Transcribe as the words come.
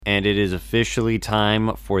and it is officially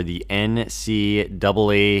time for the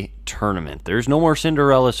NCAA tournament. There's no more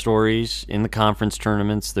Cinderella stories in the conference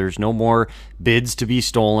tournaments. There's no more bids to be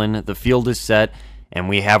stolen. The field is set, and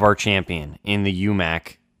we have our champion in the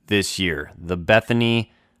UMAC this year. The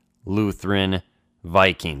Bethany Lutheran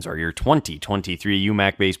Vikings are your 2023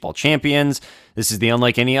 UMAC baseball champions. This is the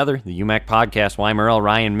Unlike Any Other, the UMAC podcast. Weimerl,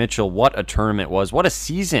 Ryan Mitchell. What a tournament it was. What a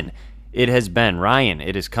season it has been. Ryan,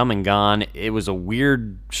 it has come and gone. It was a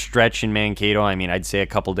weird stretch in Mankato. I mean, I'd say a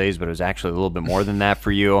couple days, but it was actually a little bit more than that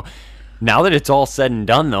for you. Now that it's all said and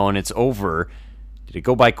done, though, and it's over, did it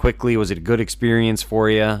go by quickly? Was it a good experience for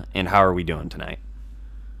you? And how are we doing tonight?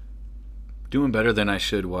 Doing better than I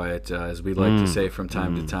should, Wyatt, as we like to say from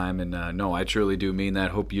time to time. And no, I truly do mean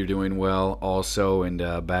that. Hope you're doing well also.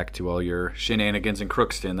 And back to all your shenanigans in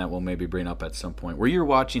Crookston that we'll maybe bring up at some point, where you're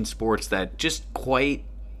watching sports that just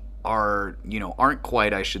aren't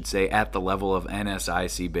quite, I should say, at the level of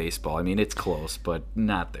NSIC baseball. I mean, it's close, but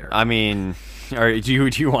not there. I mean, do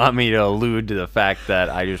you want me to allude to the fact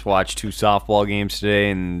that I just watched 2 softball games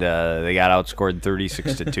today and they got outscored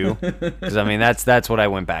 36-2? Because I mean, that's what I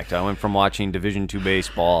went back to. I went from watching Division II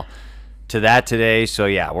baseball to that today. So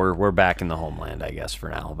yeah, we're back in the homeland, I guess, for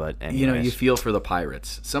now. But anyways. You feel for the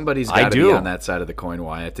Pirates. Somebody's got to be on that side of the coin,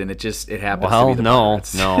 Wyatt, and it happens to be the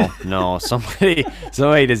Pirates. No. Somebody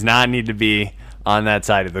does not need to be on that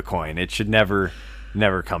side of the coin. It should never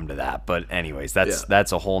come to that. But anyways,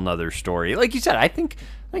 that's a whole nother story. Like you said, I think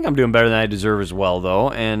I'm doing better than I deserve as well, though.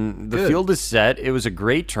 And the field is set. It was a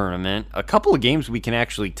great tournament. A couple of games we can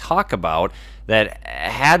actually talk about that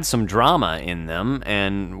had some drama in them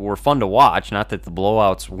and were fun to watch. Not that the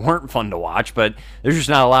blowouts weren't fun to watch, but there's just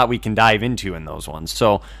not a lot we can dive into in those ones.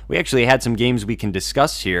 So we actually had some games we can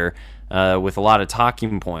discuss here with a lot of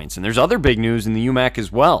talking points. And there's other big news in the UMAC as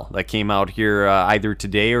well that came out here either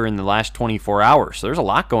today or in the last 24 hours. So there's a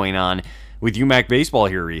lot going on with UMAC baseball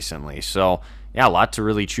here recently. So yeah, a lot to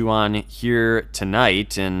really chew on here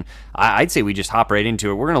tonight, and I'd say we just hop right into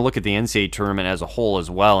it. We're going to look at the NCAA tournament as a whole as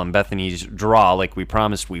well, and Bethany's draw like we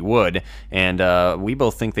promised we would, and we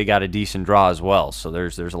both think they got a decent draw as well, so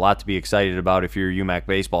there's a lot to be excited about if you're a UMAC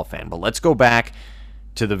baseball fan. But let's go back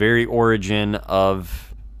to the very origin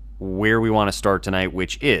of where we want to start tonight,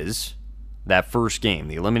 which is that first game,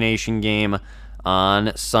 the elimination game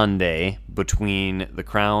on Sunday between the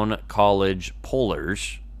Crown College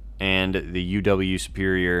Polars and the UW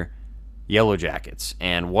Superior Yellow Jackets.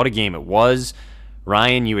 And what a game it was.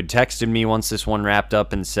 Ryan, you had texted me once this one wrapped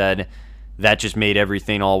up and said that just made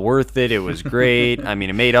everything all worth it. It was great. I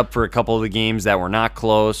mean, it made up for a couple of the games that were not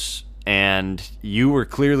close, and you were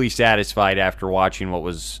clearly satisfied after watching what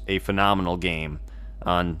was a phenomenal game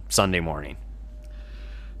on Sunday morning.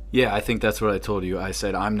 Yeah, I think that's what I told you. I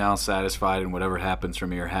said I'm now satisfied, and whatever happens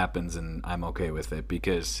from here happens, and I'm okay with it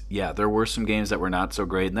because, yeah, there were some games that were not so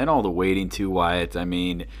great, and then all the waiting too, Wyatt. I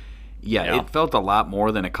mean, yeah, it felt a lot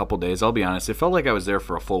more than a couple days. I'll be honest. It felt like I was there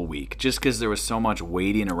for a full week just because there was so much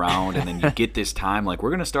waiting around, and then you get this time, like we're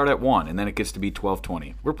going to start at 1, and then it gets to be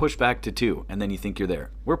 12:20. We're pushed back to 2, and then you think you're there.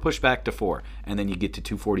 We're pushed back to 4, and then you get to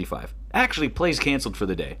 2:45. Actually, play's canceled for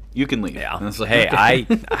the day. You can leave. Yeah. Like, hey,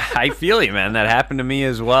 I feel you, man. That happened to me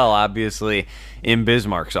as well, obviously, in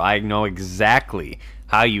Bismarck, so I know exactly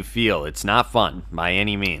how you feel. It's not fun by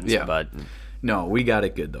any means, but... No, we got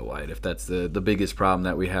it good, though, Wyatt, if that's the biggest problem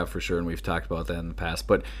that we have for sure, and we've talked about that in the past.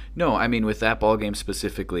 But, no, I mean, with that ball game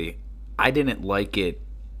specifically, I didn't like it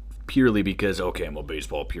purely because, okay, I'm a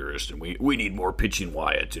baseball purist, and we need more pitching,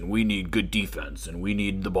 Wyatt, and we need good defense, and we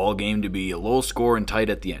need the ball game to be a low score and tight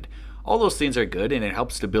at the end. All those things are good, and it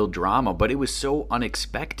helps to build drama, but it was so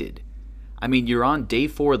unexpected. I mean, you're on day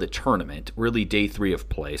 4 of the tournament, really day 3 of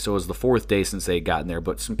play, so it was the 4th day since they had gotten there,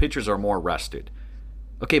 but some pitchers are more rested.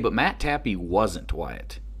 Okay, but Matt Tappy wasn't,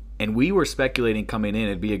 Wyatt. And we were speculating coming in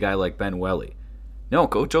it'd be a guy like Ben Welly. No,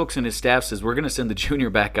 Coach Oaks and his staff says we're going to send the junior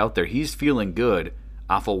back out there. He's feeling good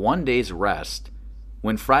off of 1 day's rest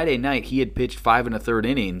when Friday night he had pitched 5 1/3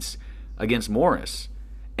 innings against Morris.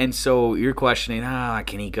 And so you're questioning,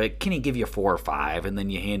 can he give you 4 or 5? And then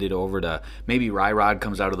you hand it over to maybe Ryrod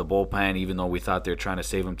comes out of the bullpen, even though we thought they were trying to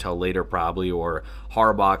save him till later probably, or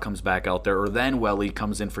Harbaugh comes back out there, or then Welly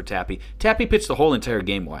comes in for Tappy. Tappy pitched the whole entire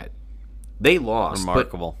game, Wyatt. They lost.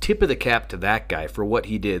 Remarkable. But tip of the cap to that guy for what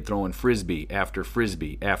he did, throwing frisbee after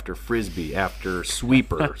frisbee after frisbee after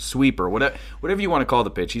sweeper, whatever you want to call the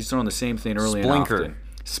pitch. He's throwing the same thing early and often.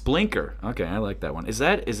 Splinker. Okay, I like that one. Is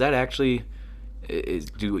that actually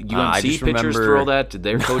Do UMC pitchers throw that? Did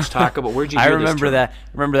their coach talk about? Where'd you hear I remember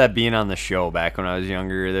that being on the show back when I was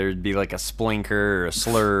younger. There'd be like a splinker or a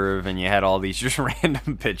slurve, and you had all these just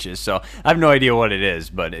random pitches. So I have no idea what it is,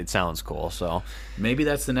 but it sounds cool. So maybe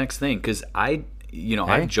that's the next thing, because I've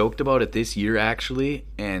joked about it this year actually,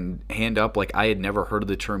 and hand up, like I had never heard of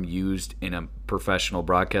the term used in a professional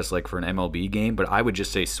broadcast, like for an MLB game, but I would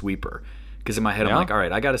just say sweeper. Because in my head, I'm like, all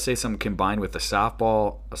right, I got to say something combined with a slider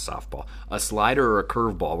or a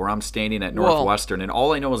curveball, where I'm standing at Northwestern, and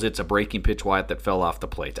all I know is it's a breaking pitch, Wyatt, that fell off the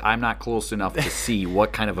plate. I'm not close enough to see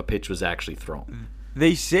what kind of a pitch was actually thrown.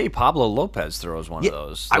 They say Pablo Lopez throws one of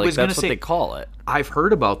those. I was going to say, that's what they call it. I've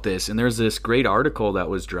heard about this, and there's this great article that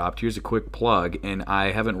was dropped. Here's a quick plug, and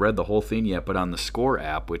I haven't read the whole thing yet, but on the Score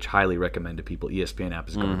app, which highly recommend to people, ESPN app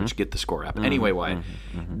is garbage, get the Score app. Anyway, Wyatt,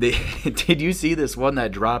 did you see this one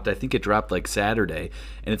that dropped? I think it dropped like Saturday,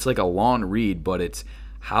 and it's like a long read, but it's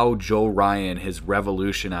how Joe Ryan has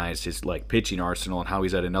revolutionized his like pitching arsenal and how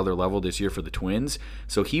he's at another level this year for the Twins.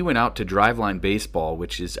 So he went out to Driveline Baseball,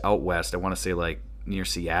 which is out west. I want to say like near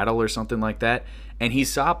Seattle or something like that, and he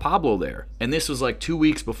saw Pablo there. And this was like 2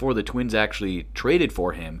 weeks before the Twins actually traded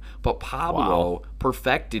for him, but Pablo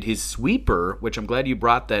perfected his sweeper, which I'm glad you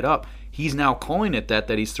brought that up. He's now calling it that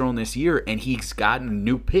he's thrown this year, and he's gotten a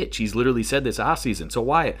new pitch. He's literally said this offseason. So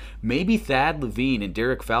Wyatt, maybe Thad Levine and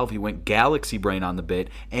Derek Falvey went galaxy brain on the bit,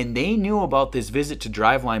 and they knew about this visit to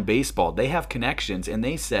Driveline Baseball. They have connections, and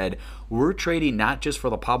they said, we're trading not just for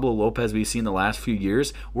the Pablo Lopez we've seen the last few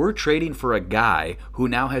years. We're trading for a guy who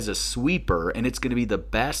now has a sweeper, and it's going to be the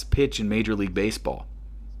best pitch in Major League Baseball.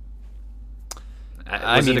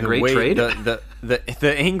 Was it a great trade?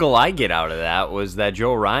 The angle I get out of that was that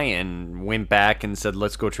Joe Ryan went back and said,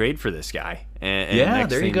 let's go trade for this guy. And next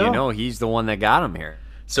there thing you go. You know, he's the one that got him here.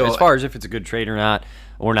 So as far as if it's a good trade or not,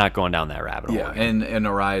 we're not going down that rabbit hole. Yeah, and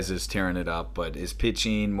Arise is tearing it up, but is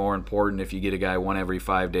pitching more important if you get a guy one every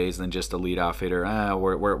 5 days than just a leadoff hitter?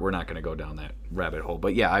 We're not going to go down that rabbit hole.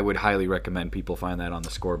 But yeah, I would highly recommend people find that on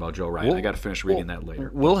the Score about Joe Ryan. I got to finish reading that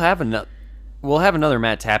later. We'll have another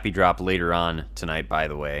Matt Tappy drop later on tonight, by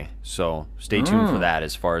the way. So stay tuned for that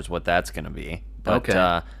as far as what that's going to be. But,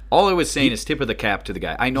 okay. All I was saying is tip of the cap to the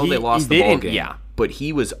guy. I know they lost the ball game, but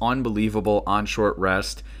he was unbelievable on short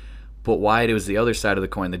rest. But Wyatt, it was the other side of the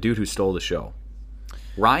coin, the dude who stole the show.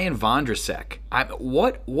 Ryan Vondrasek.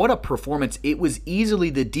 What a performance. It was easily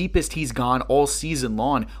the deepest he's gone all season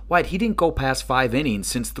long. Wyatt, he didn't go past 5 innings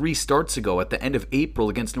since 3 starts ago at the end of April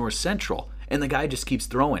against North Central. And the guy just keeps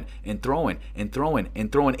throwing and throwing and throwing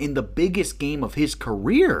and throwing in the biggest game of his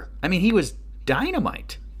career. I mean, he was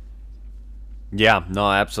dynamite. Yeah,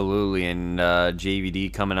 no, absolutely. And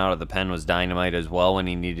JVD coming out of the pen was dynamite as well when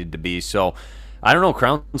he needed to be. So, I don't know,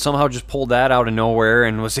 Crown somehow just pulled that out of nowhere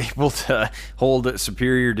and was able to hold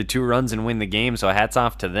Superior to 2 runs and win the game, so hats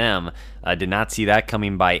off to them. Did not see that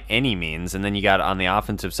coming by any means. And then you got on the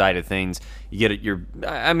offensive side of things, you get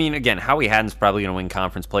again, Howie Haddon's probably going to win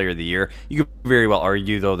Conference Player of the Year. You could very well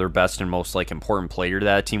argue, though, their best and most important player to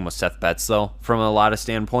that team was Seth Betts, though, from a lot of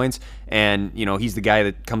standpoints. And, he's the guy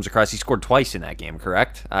that comes across. He scored twice in that game,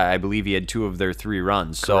 correct? I believe he had 2 of their 3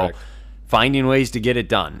 runs. Correct. So finding ways to get it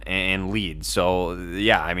done and lead. So,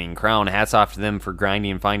 yeah, Crown, hats off to them for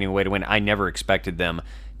grinding and finding a way to win. I never expected them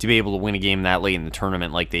to be able to win a game that late in the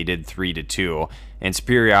tournament like they did 3-2. And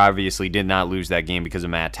Superior obviously did not lose that game because of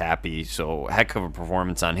Matt Tappy. So, heck of a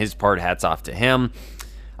performance on his part. Hats off to him.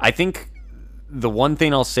 I think the one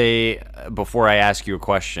thing I'll say before I ask you a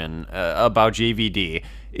question about JVD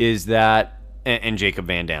is that, and Jacob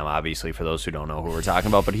Van Dam, obviously, for those who don't know who we're talking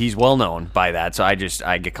about, but he's well known by that, so I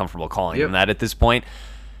get comfortable calling him that at this point.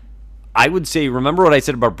 I would say, remember what I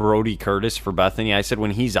said about Brody Curtis for Bethany? I said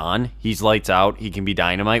when he's on, he's lights out, he can be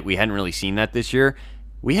dynamite. We hadn't really seen that this year.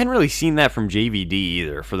 We hadn't really seen that from JVD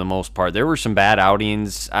either, for the most part. There were some bad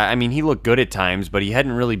outings. He looked good at times, but he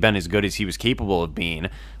hadn't really been as good as he was capable of being.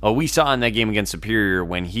 We saw in that game against Superior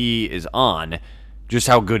when he is on just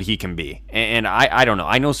how good he can be. And I don't know.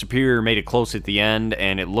 I know Superior made it close at the end,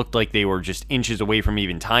 and it looked like they were just inches away from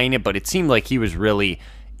even tying it, but it seemed like he was really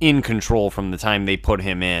in control from the time they put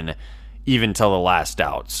him in, even till the last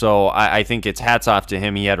out. So I think it's hats off to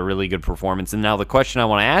him. He had a really good performance. And now the question I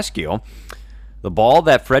want to ask you, the ball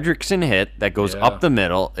that Fredrickson hit that goes up the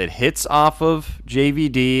middle, it hits off of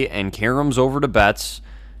JVD and caroms over to Betts,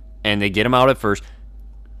 and they get him out at first.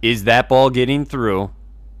 Is that ball getting through?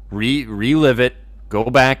 Relive it. Go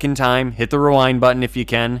back in time, hit the rewind button if you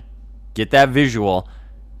can, get that visual.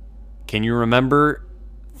 Can you remember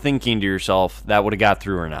thinking to yourself that would have got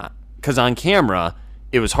through or not? Because on camera,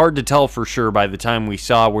 it was hard to tell for sure by the time we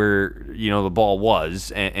saw where the ball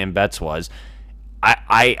was and Betts was.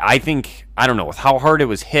 I think, I don't know, with how hard it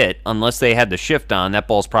was hit, unless they had the shift on, that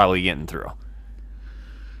ball's probably getting through.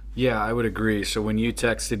 Yeah, I would agree. So when you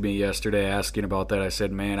texted me yesterday asking about that, I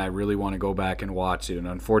said, man, I really want to go back and watch it. And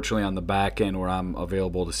unfortunately, on the back end where I'm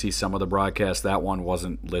available to see some of the broadcast, that one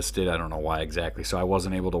wasn't listed. I don't know why exactly. So I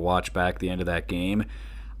wasn't able to watch back the end of that game.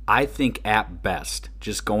 I think at best,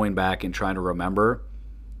 just going back and trying to remember,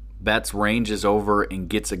 Betts ranges over and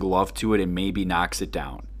gets a glove to it and maybe knocks it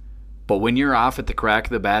down. But when you're off at the crack of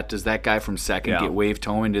the bat, does that guy from second get waved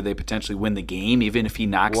home, and do they potentially win the game even if he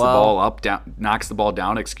knocks the ball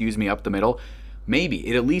down, up the middle? Maybe.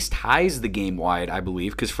 It at least ties the game wide, I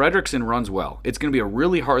believe, because Frederickson runs well. It's going to be a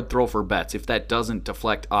really hard throw for Betts if that doesn't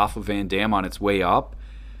deflect off of Van Dam on its way up.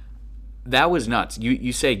 That was nuts.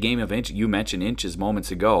 You say game of inches. You mentioned inches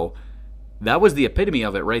moments ago. That was the epitome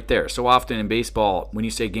of it right there. So often in baseball, when you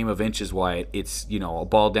say game of inches, Wyatt, it's, a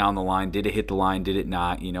ball down the line. Did it hit the line? Did it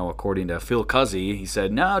not? According to Phil Cuzzy, he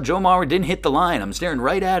said, no, Joe Mauer didn't hit the line. I'm staring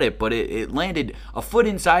right at it, but it landed a foot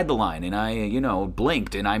inside the line, and I,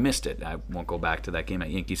 blinked, and I missed it. I won't go back to that game at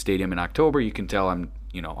Yankee Stadium in October. You can tell I'm,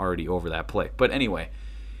 already over that play. But anyway,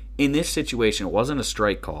 in this situation, it wasn't a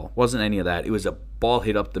strike call. Wasn't any of that. It was a ball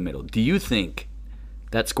hit up the middle. Do you think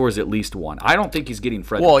that scores at least one? I don't think he's getting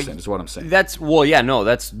Frederickson, is what I'm saying. That's what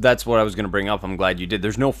I was going to bring up. I'm glad you did.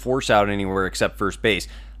 There's no force out anywhere except first base.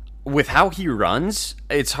 With how he runs,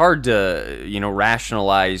 it's hard to,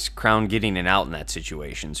 rationalize Crown getting an out in that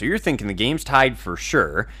situation. So you're thinking the game's tied for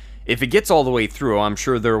sure. If it gets all the way through, I'm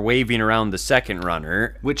sure they're waving around the second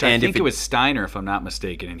runner. Which I think it was Steiner, if I'm not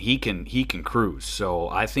mistaken, and he can cruise. So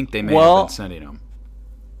I think they may have been sending him.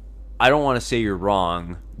 I don't want to say you're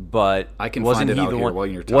wrong, but I can find it out here while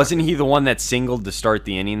you're talking. Wasn't he the one that singled to start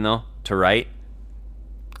the inning, though, to right?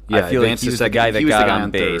 Yeah, I feel like he was the guy that got on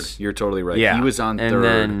base. Third. You're totally right. Yeah. He was on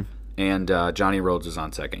third, and Johnny Rhodes was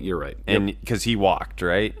on second. You're right. And because he walked,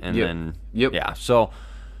 right? And then, Yep. Yeah, so...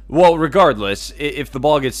 Well, regardless, if the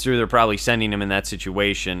ball gets through, they're probably sending him in that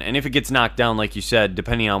situation. And if it gets knocked down, like you said,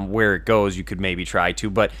 depending on where it goes, you could maybe try to.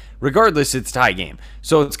 But regardless, it's a tie game.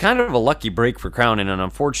 So it's kind of a lucky break for Crown and an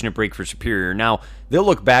unfortunate break for Superior. Now, they'll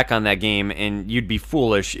look back on that game, and you'd be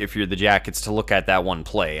foolish if you're the Jackets to look at that one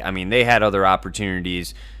play. I mean, they had other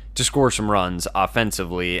opportunities to score some runs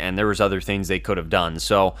offensively, and there was other things they could have done.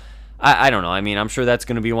 So I don't know. I mean, I'm sure that's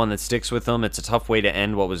going to be one that sticks with them. It's a tough way to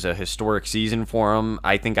end what was a historic season for them.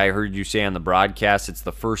 I think I heard you say on the broadcast it's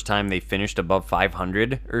the first time they finished above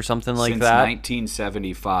 500 or something like that. Since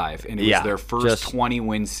 1975, and it was their first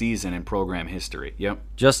 20-win season in program history. Yep.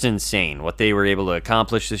 Just insane what they were able to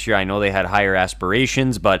accomplish this year. I know they had higher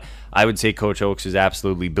aspirations, but I would say Coach Oakes is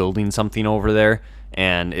absolutely building something over there,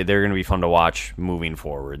 and they're going to be fun to watch moving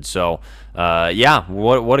forward. So,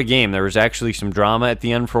 what a game. There was actually some drama at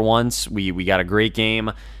the end for once. We got a great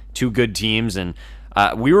game, two good teams, and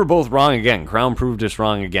we were both wrong again. Crown proved us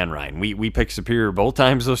wrong again, Ryan. We picked Superior both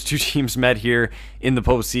times those two teams met here in the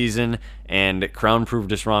postseason, and Crown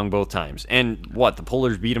proved us wrong both times. And the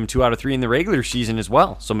Pullers beat them 2 out of 3 in the regular season as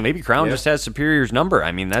well. So maybe Crown just has Superior's number.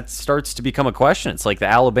 I mean, that starts to become a question. It's like the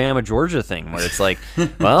Alabama-Georgia thing where it's like,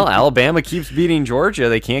 well, Alabama keeps beating Georgia.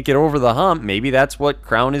 They can't get over the hump. Maybe that's what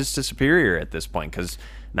Crown is to Superior at this point, because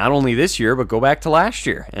not only this year, but go back to last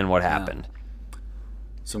year and what happened.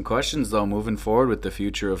 Some questions, though, moving forward with the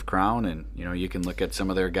future of Crown, and, you can look at some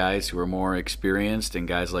of their guys who are more experienced and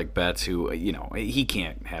guys like Betts who, he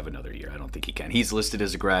can't have another year. I don't think he can. He's listed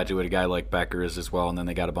as a graduate. A guy like Becker is as well, and then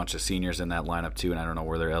they got a bunch of seniors in that lineup, too, and I don't know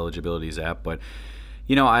where their eligibility is at. But,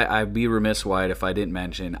 I'd be remiss, Wyatt, if I didn't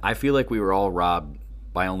mention, I feel like we were all robbed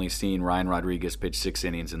by only seeing Ryan Rodriguez pitch 6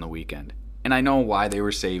 innings in the weekend. And I know why they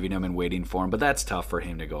were saving him and waiting for him, but that's tough for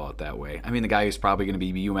him to go out that way. I mean, the guy who's probably going to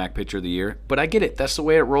be UMAC Pitcher of the Year, but I get it. That's the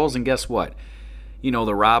way it rolls, and guess what?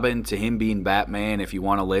 The Robin to him being Batman, if you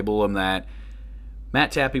want to label him that,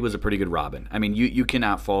 Matt Tappy was a pretty good Robin. I mean, you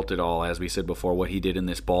cannot fault at all, as we said before, what he did in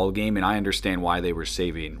this ball game, and I understand why they were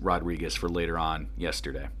saving Rodriguez for later on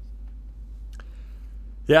yesterday.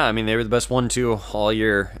 Yeah, I mean, they were the best 1-2 all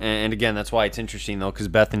year, and again, that's why it's interesting, though, because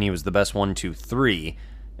Bethany was the best 1-2-3.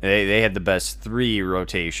 They had the best 3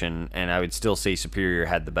 rotation, and I would still say Superior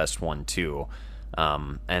had the best 1-2.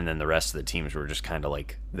 And then the rest of the teams were just kind of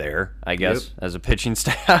like there, I guess, as a pitching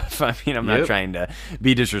staff. I mean, I'm not trying to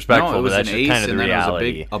be disrespectful, but that's just kind of the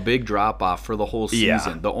reality. It was a big drop-off for the whole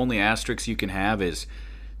season. Yeah. The only asterisk you can have is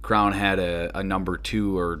Crown had a number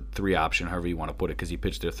 2 or 3 option, however you want to put it, because he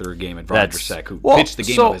pitched their third game at Vondrasek, who pitched the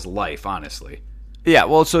game of his life, honestly. Yeah,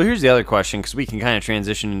 well, so here's the other question, because we can kind of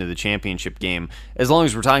transition into the championship game. As long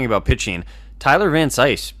as we're talking about pitching, Tyler Van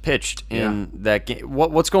Cise pitched in that game.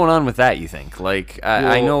 What's going on with that, you think? Like,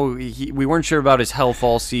 I know we weren't sure about his health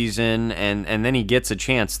all season, and then he gets a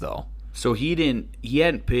chance, though. So he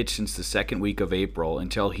hadn't pitched since the second week of April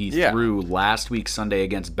until he threw last week Sunday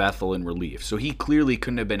against Bethel in relief. So he clearly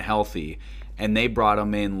couldn't have been healthy, and they brought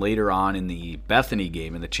him in later on in the Bethany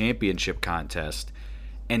game in the championship contest.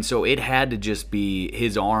 And so it had to just be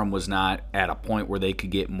his arm was not at a point where they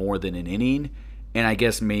could get more than an inning. And I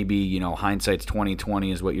guess maybe, hindsight's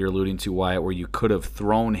 20/20 is what you're alluding to, Wyatt, where you could have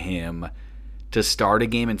thrown him to start a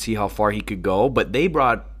game and see how far he could go. But they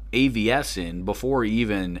brought AVS in before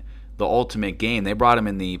even the ultimate game. They brought him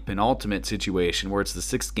in the penultimate situation where it's the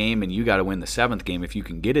 6th game and you got to win the 7th game if you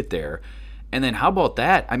can get it there. And then how about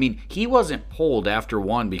that? I mean, he wasn't pulled after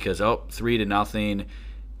one because, 3-0,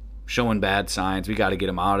 showing bad signs. We got to get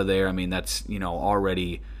him out of there. I mean, that's,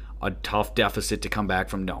 already a tough deficit to come back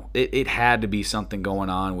from. No, it had to be something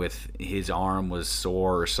going on with his arm was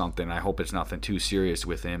sore or something. I hope it's nothing too serious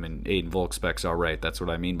with him, and Aiden Volkspek's all right. That's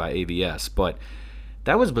what I mean by AVS. But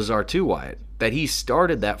that was bizarre too, Wyatt, that he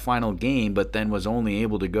started that final game but then was only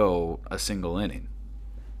able to go a single inning.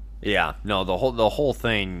 Yeah, no, the whole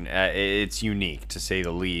thing, it's unique to say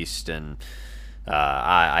the least, and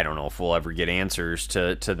I don't know if we'll ever get answers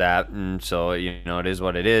to that, and so it is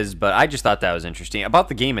what it is. But I just thought that was interesting about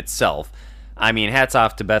the game itself. I mean, hats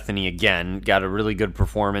off to Bethany again. Got a really good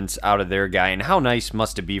performance out of their guy, and how nice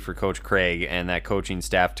must it be for Coach Craig and that coaching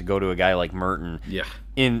staff to go to a guy like Merton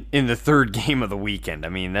in the 3rd game of the weekend. I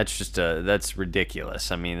mean, that's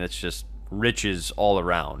ridiculous. I mean, that's just riches all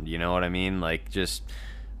around. You know what I mean? Like, just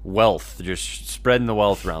wealth, just spreading the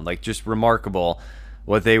wealth around. Like, just remarkable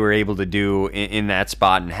what they were able to do in that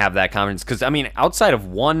spot and have that confidence. Because, I mean, outside of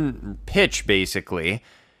one pitch, basically,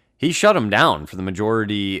 he shut him down for the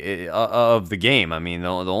majority of the game. I mean, the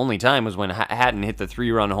only time was when Hatton hit the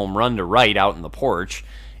 3-run home run to right out in the porch.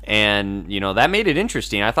 And, that made it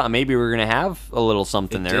interesting. I thought maybe we were going to have a little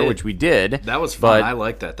something there, which we did. That was fun. I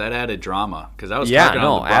like that. That added drama. Because I was talking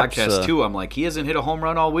on the broadcast, too. I'm like, he hasn't hit a home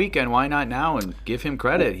run all weekend. Why not now? And give him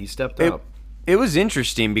credit. He stepped up. It was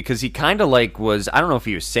interesting because he kind of I don't know if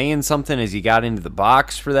he was saying something as he got into the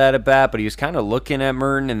box for that at bat, but he was kind of looking at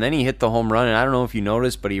Merton, and then he hit the home run, and I don't know if you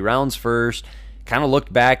noticed, but he rounds first, kind of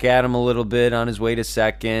looked back at him a little bit on his way to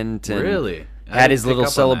second. And really? Had his little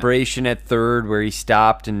celebration at third where he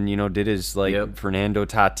stopped and, did his Fernando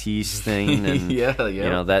Tatis thing. And,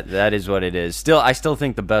 that is what it is. I still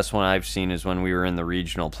think the best one I've seen is when we were in the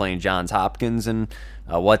regional playing Johns Hopkins and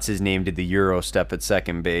what's his name did the Euro step at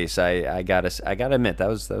second base. I gotta admit that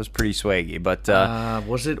was pretty swaggy. But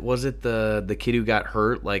was it the kid who got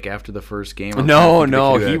hurt after the first game?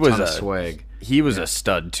 No, he was a swag. He was a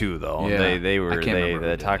stud too, though. Yeah.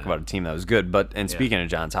 They talk about a team that was good. But speaking of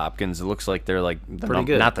Johns Hopkins, it looks like they're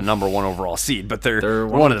not the number 1 overall seed, but they're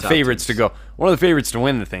one of the favorites to go. One of the favorites to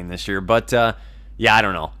win the thing this year. But I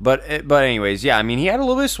don't know. But anyways, I mean, he had a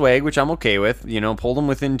little bit of swag, which I'm okay with. Pulled him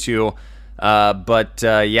within 2.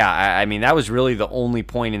 I mean, that was really the only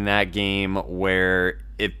point in that game where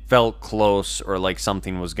it felt close or like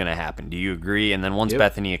something was going to happen. Do you agree? And then once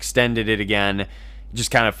Bethany extended it again, it just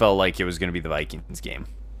kind of felt like it was going to be the Vikings game.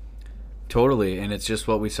 Totally, and it's just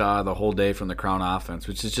what we saw the whole day from the Crown offense,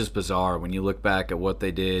 which is just bizarre when you look back at what they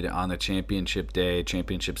did on the championship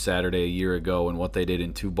Saturday a year ago, and what they did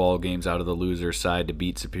in 2 ball games out of the loser side to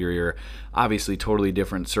beat Superior. Obviously, totally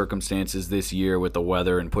different circumstances this year with the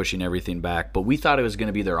weather and pushing everything back, but we thought it was going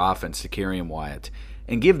to be their offense to carry them, Wyatt,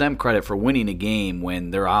 and give them credit for winning a game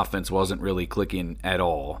when their offense wasn't really clicking at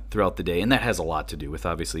all throughout the day, and that has a lot to do with,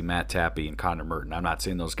 obviously, Matt Tappy and Connor Merton. I'm not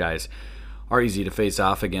saying those guys are easy to face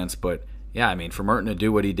off against, but yeah, I mean, for Merton to do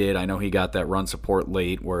what he did, I know he got that run support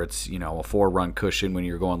late where it's, a 4-run cushion when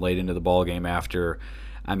you're going late into the ball game after.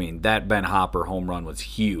 I mean, that Ben Hopper home run was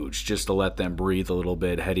huge just to let them breathe a little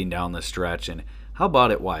bit heading down the stretch. And how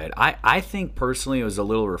about it, Wyatt? I think personally it was a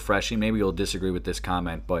little refreshing. Maybe you'll disagree with this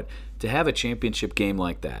comment, but to have a championship game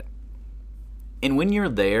like that. And when you're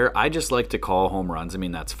there, I just like to call home runs. I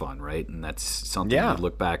mean, that's fun, right? And that's something you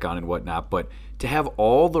look back on and whatnot. But to have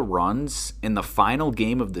all the runs in the final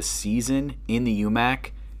game of the season in the UMAC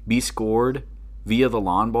be scored via the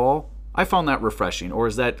lawn ball, I found that refreshing. Or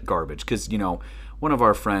is that garbage? Because, one of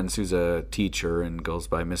our friends who's a teacher and goes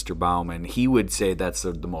by Mr. Bauman, he would say that's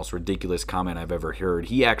the most ridiculous comment I've ever heard.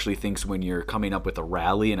 He actually thinks when you're coming up with a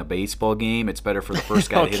rally in a baseball game, it's better for the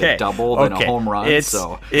first guy to hit a double than a home run. It's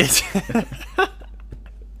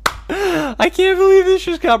I can't believe this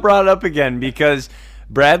just got brought up again because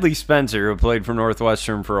Bradley Spencer, who played for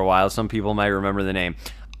Northwestern for a while, some people might remember the name.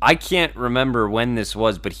 I can't remember when this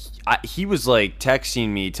was, but he was like texting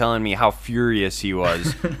me, telling me how furious he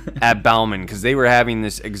was at Bauman because they were having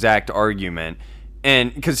this exact argument.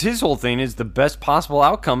 And because his whole thing is the best possible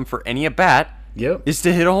outcome for any at-bat is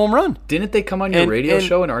to hit a home run. Didn't they come on your radio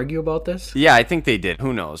show and argue about this? Yeah, I think they did.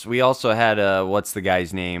 Who knows? We also had, what's the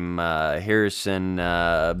guy's name? Harrison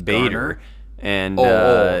Bader. Garner? And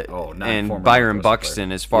Byron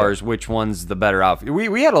Buxton as far as which one's the better outfit.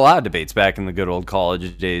 We had a lot of debates back in the good old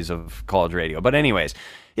college days of college radio. But anyways,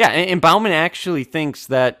 yeah, and Bauman actually thinks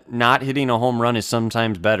that not hitting a home run is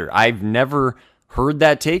sometimes better. I've never heard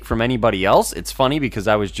that take from anybody else. It's funny because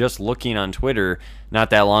I was just looking on Twitter not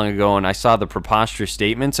that long ago and I saw the Preposterous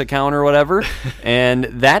Statements account or whatever, and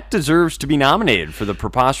that deserves to be nominated for the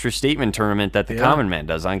Preposterous Statement tournament that the Common Man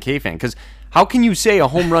does on KFan. Because how can you say a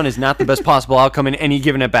home run is not the best possible outcome in any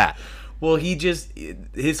given at bat? Well,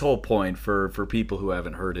 his whole point for people who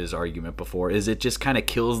haven't heard his argument before is it just kind of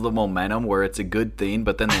kills the momentum where it's a good thing,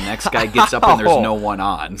 but then the next guy gets up and there's no one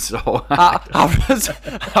on. So how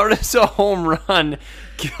does a home run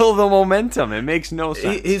kill the momentum? It makes no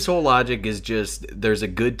sense. His whole logic is just there's a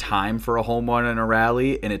good time for a home run in a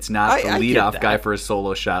rally, and it's not the leadoff guy for a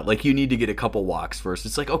solo shot. Like, you need to get a couple walks first.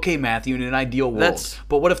 It's like, okay, Matthew, in an ideal world,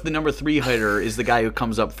 but what if the number 3 hitter is the guy who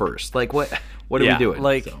comes up first? Like, what are we doing?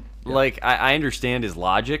 Like, I understand his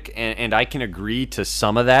logic, and I can agree to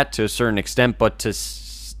some of that to a certain extent, but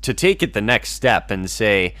to take it the next step and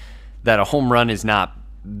say that a home run is not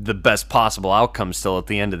the best possible outcome still at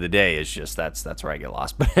the end of the day is just that's where I get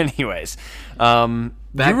lost. But anyways, back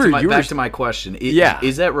to my question.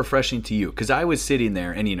 Is that refreshing to you? Because I was sitting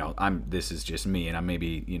there, and this is just me, and I'm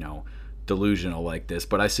maybe delusional like this,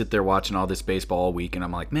 but I sit there watching all this baseball all week, and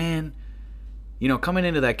I'm like, man. Coming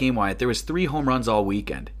into that game, Wyatt, there was 3 home runs all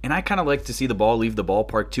weekend. And I kind of like to see the ball leave the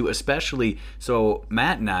ballpark, too, especially so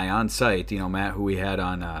Matt and I on site, Matt, who we had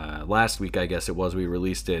on last week, I guess it was, we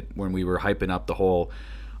released it when we were hyping up the whole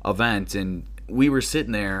event. And we were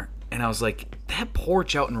sitting there, and I was like, that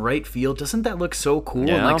porch out in right field, doesn't that look so cool?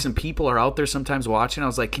 Yeah. And like some people are out there sometimes watching. I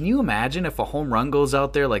was like, can you imagine if a home run goes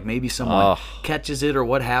out there, like maybe someone catches it or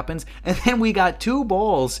what happens? And then we got 2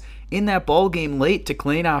 balls in that ball game late to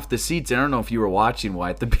clean off the seats. I don't know if you were watching,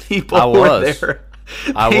 Wyatt. The people were there.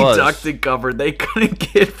 They ducked and covered. They couldn't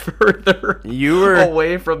get further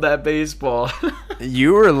away from that baseball.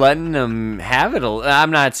 You were letting them have it.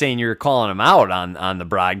 I'm not saying you were calling them out on the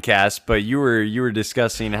broadcast, but you were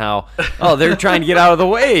discussing how they're trying to get out of the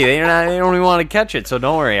way. They don't even want to catch it. So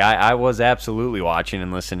don't worry. I was absolutely watching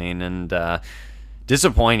and listening, and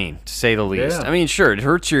disappointing to say the least. Yeah. I mean, sure, it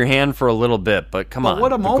hurts your hand for a little bit, but come on.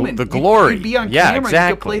 What a moment. The glory. You'd be on camera. Exactly.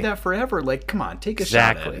 You could play that forever. Like, come on, take a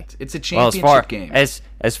shot at it. It's a championship game.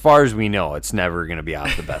 As far as we know, it's never going to be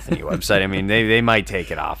off the Bethany website. I mean, they might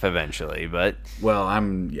take it off eventually, but... Well,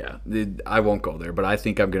 I won't go there, but I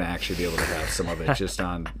think I'm going to actually be able to have some of it just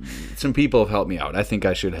on... Some people have helped me out. I think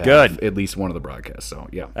I should have at least one of the broadcasts, so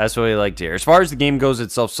yeah. That's what we like to hear. As far as the game goes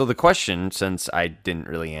itself, so the question, since I didn't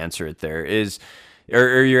really answer it there, is...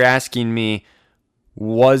 Or you're asking me,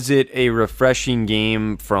 was it a refreshing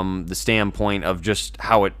game from the standpoint of just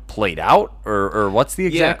how it played out? Or what's the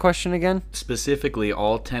exact question again? Specifically,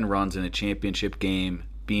 all 10 runs in a championship game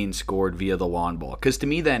being scored via the lawn ball. Because to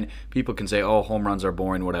me then, people can say, home runs are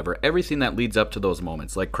boring, whatever. Everything that leads up to those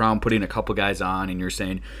moments, like Crown putting a couple guys on and you're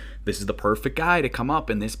saying, this is the perfect guy to come up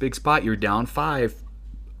in this big spot. You're down 5.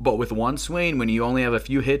 But with one swing, when you only have a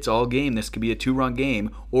few hits all game, this could be a 2-run game.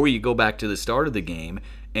 Or you go back to the start of the game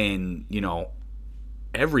and,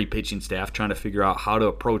 every pitching staff trying to figure out how to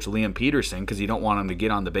approach Liam Peterson because you don't want him to get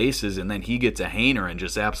on the bases, and then he gets a hanger and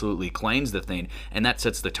just absolutely claims the thing. And that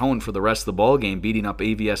sets the tone for the rest of the ball game, beating up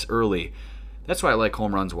AVS early. That's why I like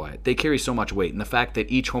home runs, Wyatt. They carry so much weight. And the fact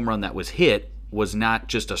that each home run that was hit was not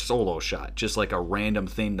just a solo shot, just like a random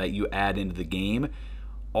thing that you add into the game.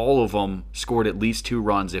 All of them scored at least 2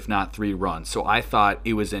 runs, if not 3 runs. So I thought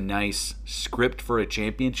it was a nice script for a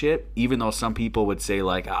championship, even though some people would say,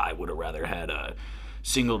 like, I would have rather had a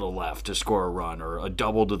single to left to score a run or a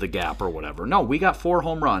double to the gap or whatever. No, we got 4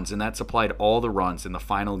 home runs, and that supplied all the runs in the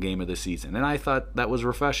final game of the season. And I thought that was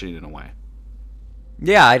refreshing in a way.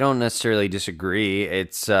 Yeah, I don't necessarily disagree.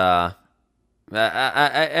 It's, I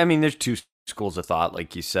mean, there's 2 schools of thought,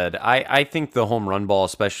 like you said. I think the home run ball,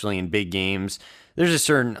 especially in big games, there's a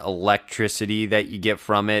certain electricity that you get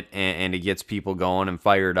from it, and it gets people going and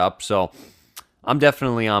fired up. So I'm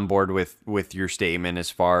definitely on board with your statement as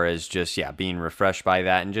far as just, being refreshed by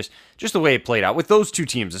that and just the way it played out with those 2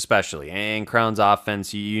 teams especially. And Crown's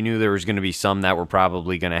offense, you knew there was going to be some that were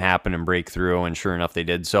probably going to happen and break through, and sure enough they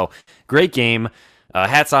did. So great game.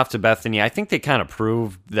 hats off to Bethany. I think they kind of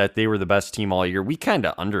proved that they were the best team all year. We kind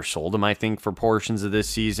of undersold them, I think, for portions of this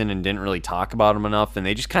season and didn't really talk about them enough. And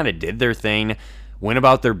they just kind of did their thing, went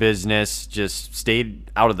about their business, just stayed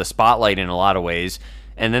out of the spotlight in a lot of ways.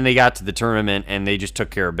 And then they got to the tournament and they just took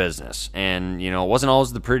care of business. And, it wasn't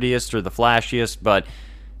always the prettiest or the flashiest, but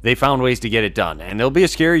they found ways to get it done. And they'll be a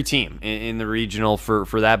scary team in the regional for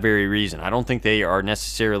that very reason. I don't think they are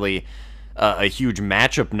necessarily a huge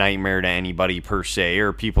matchup nightmare to anybody per se,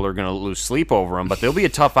 or people are going to lose sleep over them, but they'll be a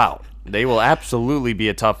tough out. They will absolutely be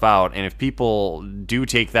a tough out, and if people do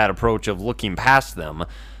take that approach of looking past them,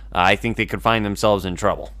 I think they could find themselves in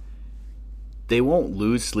trouble. They won't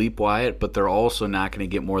lose sleep, Wyatt, but they're also not going to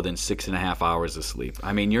get more than 6.5 hours of sleep.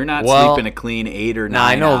 I mean, you're not sleeping a clean 8 or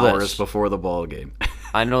 9 hours before the ball game.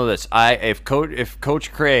 I know this. If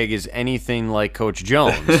Coach Craig is anything like Coach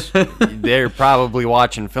Jones, they're probably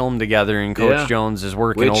watching film together, and Coach Jones is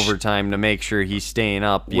working overtime to make sure he's staying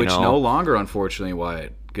up. Which no longer, unfortunately,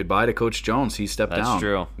 Wyatt. Goodbye to Coach Jones. He stepped down. That's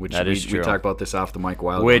true. That is true. We talked about this off the mic a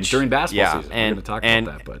while ago during basketball season. We're going to talk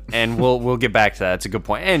about that. And we'll get back to that. It's a good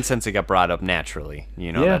point. And since it got brought up naturally,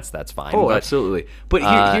 that's fine. Oh, absolutely.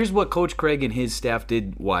 But here's what Coach Craig and his staff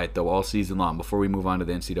did, Wyatt, though, all season long, before we move on to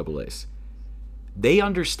the NCAAs. They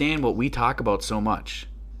understand what we talk about so much.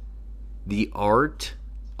 The art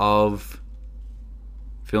of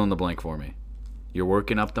fill in the blank for me. You're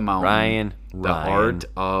working up the mountain. Ryan. Art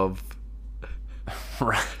of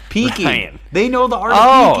peaking. Ryan. They know the art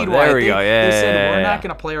of peaking. There we go. They said, we're not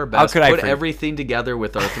going to play our best, put everything together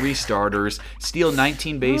with our 3 starters, steal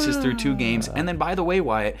 19 bases through 2 games. And then, by the way,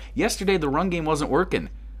 Wyatt, yesterday the run game wasn't working.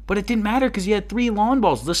 But it didn't matter because you had 3 lawn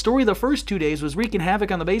balls. The story the first 2 days was wreaking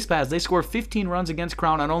havoc on the base paths. They scored 15 runs against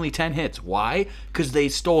Crown on only 10 hits. Why? Because they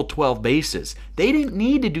stole 12 bases. They didn't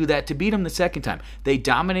need to do that to beat them the second time. They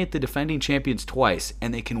dominate the defending champions twice,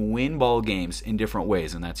 and they can win ball games in different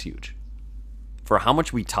ways, and that's huge. For how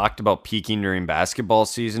much we talked about peaking during basketball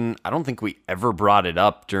season, I don't think we ever brought it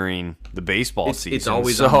up during the baseball season. It's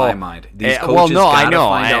always on my mind. These coaches gotta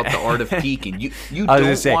find out the art of peaking. You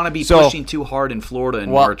don't want to be pushing too hard in Florida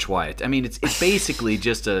in March, Wyatt. I mean, it's basically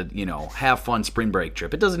just a have fun spring break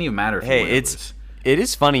trip. It doesn't even matter if you lose. It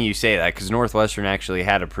is funny you say that because Northwestern actually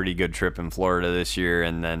had a pretty good trip in Florida this year,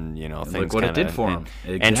 and then things look what it did for them.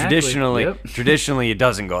 And traditionally it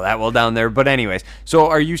doesn't go that well down there. But anyways, so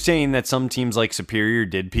are you saying that some teams like Superior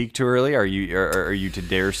did peak too early? Are you to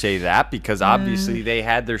dare say that? Because obviously they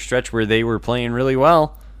had their stretch where they were playing really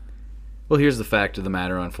well. Well, here's the fact of the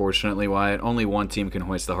matter, unfortunately, Wyatt. Only one team can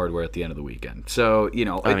hoist the hardware at the end of the weekend. So,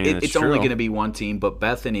 it's only going to be one team, but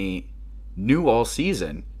Bethany knew all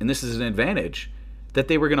season, and this is an advantage, that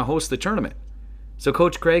they were going to host the tournament. So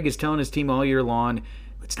Coach Craig is telling his team all year long,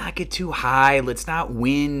 let's not get too high. Let's not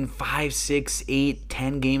win 5, 6, 8,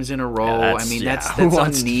 10 games in a row. That's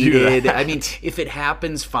unneeded. I mean, if it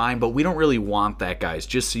happens, fine, but we don't really want that, guys,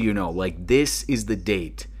 just so you know. This is the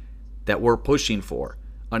date that we're pushing for.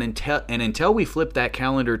 And until we flip that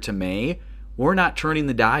calendar to May, we're not turning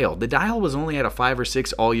the dial. The dial was only at a 5 or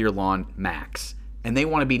 6 all year long max. And they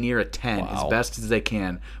want to be near a 10 as best as they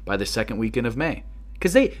can by the second weekend of May.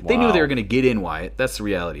 Because they knew they were going to get in, Wyatt. That's the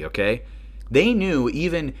reality, okay? They knew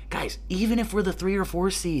even if we're the 3 or 4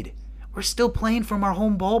 seed, we're still playing from our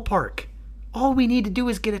home ballpark. All we need to do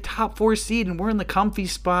is get a top 4 seed, and we're in the comfy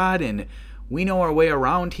spot, and we know our way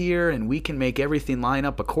around here, and we can make everything line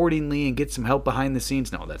up accordingly and get some help behind the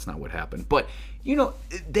scenes. No, that's not what happened. But,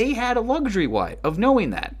 they had a luxury, Wyatt, of knowing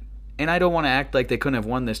that. And I don't want to act like they couldn't have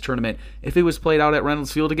won this tournament. If it was played out at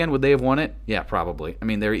Reynolds Field again, would they have won it? Yeah, probably. I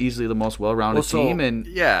mean, they're easily the most well-rounded team. And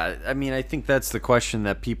I think that's the question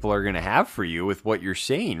that people are going to have for you with what you're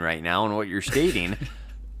saying right now and what you're stating.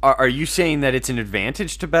 Are you saying that it's an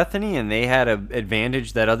advantage to Bethany and they had an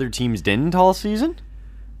advantage that other teams didn't all season?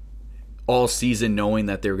 All season knowing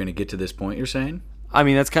that they were going to get to this point, you're saying? I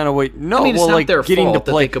mean, that's kind of what. No, it's not their getting fault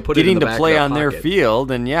to play, that they could put it in the back play of on their their field,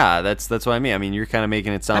 and that's what I mean. I mean, you're kind of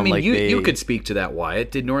making it sound like you could speak to that, Wyatt.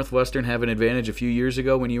 Did Northwestern have an advantage a few years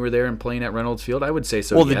ago when you were there and playing at Reynolds Field? I would say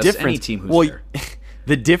so. Well, yes. the difference, any team who's there.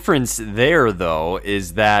 The difference there, though,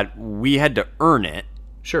 is that we had to earn it.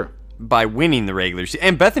 Sure. By winning the regular season.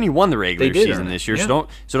 And Bethany won the regular season this year, so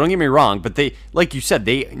don't get me wrong, but they, like you said,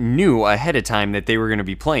 they knew ahead of time that they were going to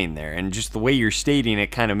be playing there, and just the way you're stating it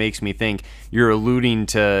kind of makes me think you're alluding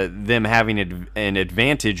to them having an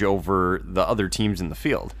advantage over the other teams in the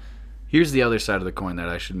field. Here's the other side of the coin that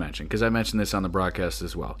I should mention, because I mentioned this on the broadcast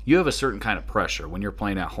as well. You have a certain kind of pressure when you're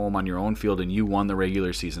playing at home on your own field and you won the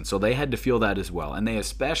regular season, so they had to feel that as well, and they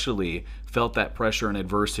especially felt that pressure and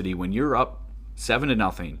adversity when you're up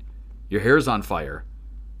 7-0. Your hair's on fire.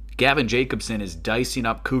 Gavin Jacobson is dicing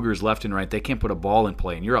up Cougars left and right. They can't put a ball in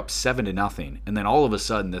play, and you're up 7-0. And then all of a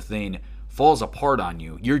sudden, the thing falls apart on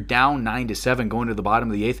you. You're down 9-7 going to the bottom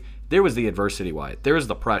of the 8th. There was the adversity, Wyatt. There was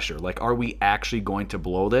the pressure. Like, are we actually going to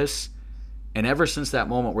blow this? And ever since that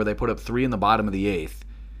moment where they put up 3 in the bottom of the 8th,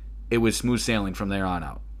 it was smooth sailing from there on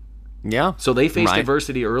out. Yeah. So they faced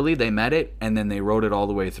adversity early, they met it, and then they rode it all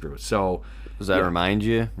the way through. So does that remind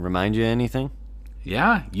you anything?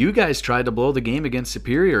 Yeah, you guys tried to blow the game against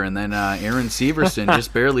Superior, and then Aaron Severson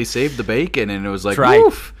just barely saved the bacon, and it was like,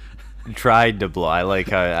 woof. Tried to blow. I like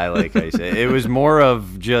how I say it was more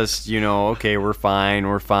of just, okay, we're fine,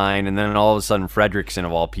 and then all of a sudden Fredrickson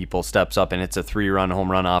of all people steps up and it's a 3-run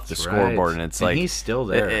home run off the scoreboard, and it's like he's still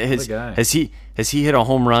there. Has he hit a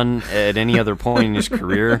home run at any other point in his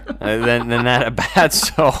career than that at bat?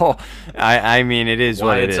 So I mean, it is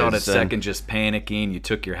what it is. It's on a second, just panicking. You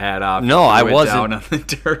took your hat off. No, I wasn't. Down on the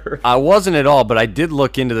turf. I wasn't at all, but I did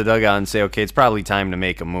look into the dugout and say, okay, it's probably time to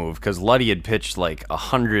make a move, because Luddy had pitched like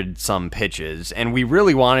 100-some pitches, and we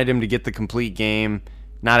really wanted him to get the complete game,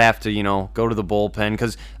 not have to, go to the bullpen.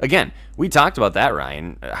 Because, again, we talked about that,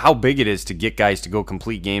 Ryan, how big it is to get guys to go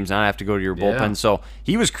complete games, not have to go to your bullpen. Yeah. So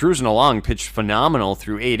he was cruising along, pitched phenomenal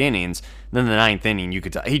through 8 innings. Then the 9th inning, you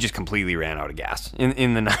could tell he just completely ran out of gas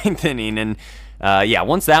in the 9th inning. And,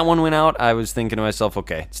 once that one went out, I was thinking to myself,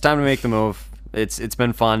 okay, it's time to make the move. It's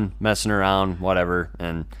been fun messing around, whatever.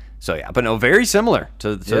 And so, but no, very similar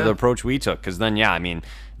to the approach we took. Because then,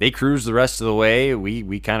 they cruised the rest of the way.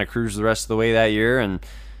 We kind of cruised the rest of the way that year, and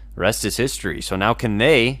the rest is history. So now, can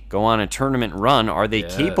they go on a tournament run? Are they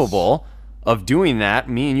capable of doing that?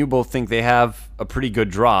 Me and you both think they have a pretty good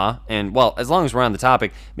draw. And, well, as long as we're on the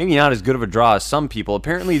topic, maybe not as good of a draw as some people.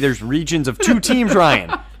 Apparently, there's regions of 2 teams,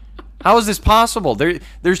 Ryan. How is this possible?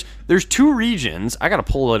 There's 2 regions, I got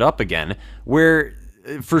to pull it up again, where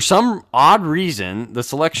for some odd reason, the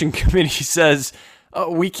selection committee says,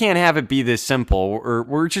 we can't have it be this simple, or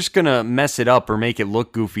we're just going to mess it up or make it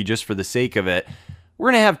look goofy just for the sake of it.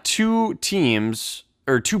 We're going to have 2 teams,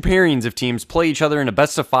 or 2 pairings of teams, play each other in a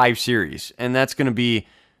best-of-5 series, and that's going to be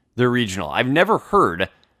the regional. I've never heard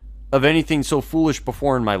of anything so foolish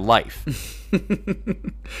before in my life.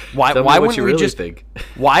 Why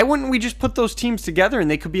wouldn't we just put those teams together and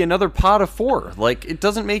they could be another pot of 4? Like, it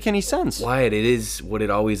doesn't make any sense. Wyatt, it is what it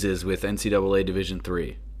always is with NCAA Division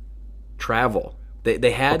III. Travel.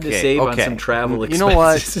 They had to save on some travel expenses.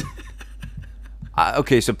 You know what?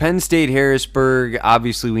 Okay, so Penn State, Harrisburg,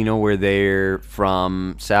 obviously we know where they're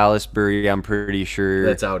from. Salisbury, I'm pretty sure.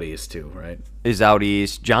 That's out east too, right? Is out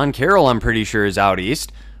east. John Carroll, I'm pretty sure, is out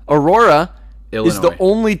east. Aurora Illinois. Is the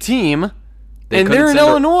only team, and they're in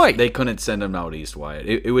Illinois. They couldn't send them out east, Wyatt.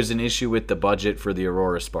 It was an issue with the budget for the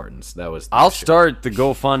Aurora Spartans. That was. I'll start the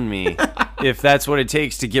GoFundMe if that's what it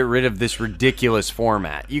takes to get rid of this ridiculous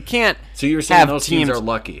format. You can't. So you're saying those teams are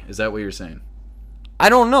lucky? Is that what you're saying? I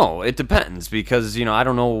don't know. It depends, because I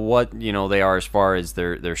don't know what they are as far as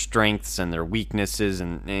their strengths and their weaknesses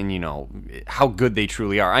and how good they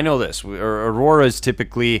truly are. I know this. Aurora is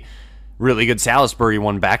typically really good. Salisbury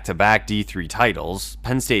won back-to-back D3 titles.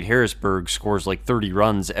 Penn State Harrisburg scores like 30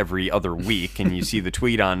 runs every other week, and you see the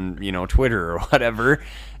tweet on Twitter or whatever.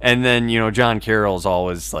 And then John Carroll's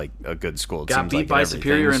always like a good school. Got beat by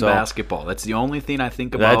Superior in basketball. That's the only thing I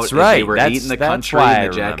think about. That's right. They were eating the country,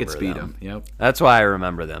 and the Jackets beat them. Yep. That's why I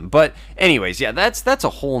remember them. But anyways, that's a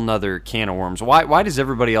whole nother can of worms. Why does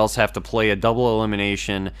everybody else have to play a double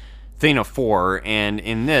elimination thing of 4, and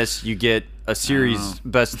in this you get a series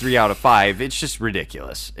best 3 out of 5? It's just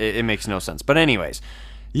ridiculous. It makes no sense. But anyways,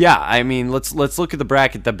 I mean, let's look at the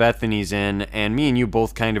bracket that Bethany's in, and me and you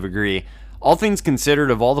both kind of agree. All things considered,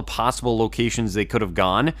 of all the possible locations they could have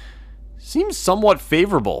gone, seems somewhat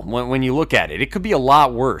favorable when you look at it. It could be a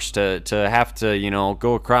lot worse to have to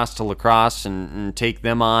go across to La Crosse and take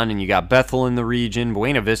them on, and you got Bethel in the region.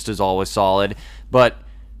 Buena Vista's always solid, but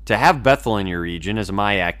to have Bethel in your region as a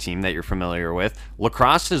MIAC team that you're familiar with, La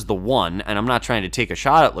Crosse is the one, and I'm not trying to take a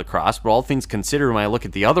shot at La Crosse, but all things considered, when I look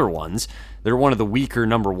at the other ones, they're one of the weaker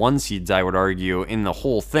number 1 seeds, I would argue, in the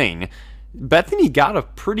whole thing. Bethany got a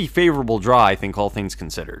pretty favorable draw, I think, all things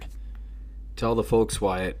considered. Tell the folks,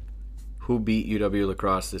 Wyatt, who beat UW La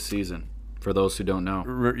Crosse this season, for those who don't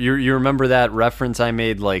know. You remember that reference I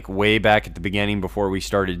made like way back at the beginning before we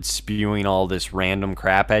started spewing all this random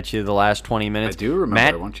crap at you the last 20 minutes? I do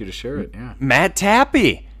remember. I want you to share it, yeah. Matt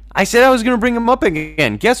Tappy. I said I was going to bring him up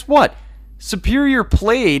again. Guess what? Superior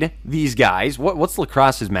played these guys. What's La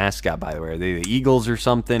Crosse's mascot, by the way? Are they the Eagles or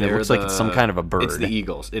something? It looks like it's some kind of a bird. It's the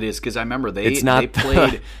Eagles. It is, because I remember they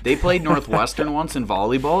played Northwestern once in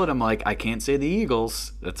volleyball, and I'm like, I can't say the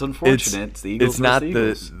Eagles. That's unfortunate. It's the Eagles. It's not the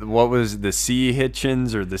Eagles. What was the Sea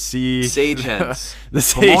Hitchens or the Sea Sage Hens? The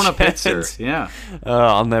Sage Pomona Pitzer. Yeah.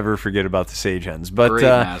 I'll never forget about the Sage Hens. But great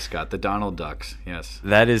mascot, the Donald Ducks. Yes.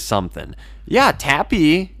 That is something. Yeah,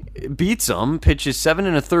 Tappy beats them, pitches 7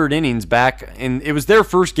 1/3 innings back, and it was their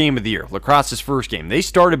first game of the year, La Crosse's first game. They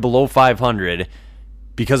started below 500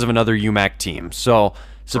 because of another UMAC team. So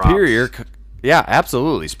Superior, yeah,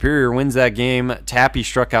 absolutely. Superior wins that game. Tappy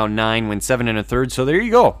struck out 9, wins 7 1/3. So there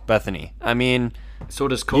you go, Bethany. I mean, so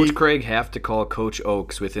does Coach Craig have to call Coach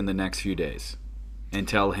Oakes within the next few days and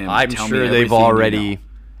tell him? I'm sure they've already,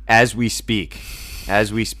 as we speak,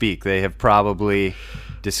 they have probably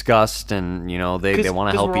discussed, and they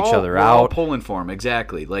want to help each other out. We're all pulling for him,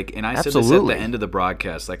 exactly. Like, and I said this at the end of the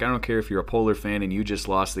broadcast. Like, I don't care if you're a Polar fan and you just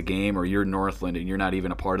lost the game, or you're Northland and you're not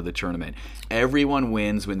even a part of the tournament. Everyone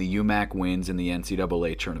wins when the UMAC wins in the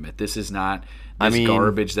NCAA tournament. This is not this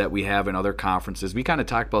garbage that we have in other conferences. We kind of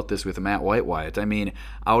talked about this with Matt White. I mean,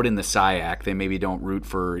 out in the SIAC, they maybe don't root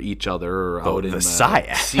for each other, or out in the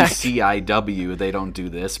CCIW, they don't do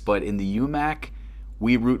this. But in the UMAC,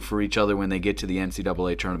 we root for each other when they get to the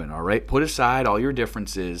NCAA tournament, all right? Put aside all your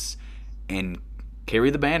differences and carry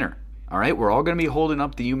the banner, all right? We're all going to be holding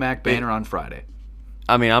up the UMAC banner on Friday.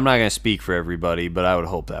 I mean, I'm not going to speak for everybody, but I would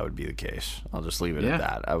hope that would be the case. I'll just leave it at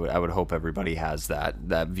that. I would hope everybody has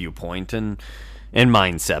that viewpoint and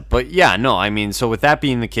mindset. But yeah, no, I mean, so with that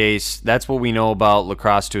being the case, that's what we know about La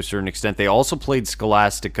Crosse to a certain extent. They also played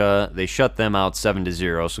Scholastica. They shut them out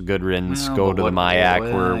 7-0. So good riddance. Go to the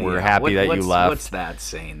MIAC. We're happy that you left. What's that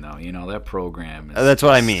saying though? That program is that's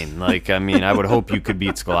what I mean. Like, I would hope you could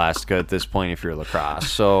beat Scholastica at this point if you're La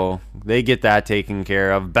Crosse. So they get that taken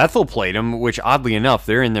care of. Bethel played them, which oddly enough,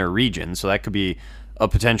 they're in their region, so that could be a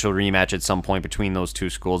potential rematch at some point between those two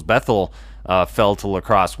schools. Bethel fell to La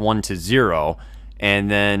Crosse 1-0.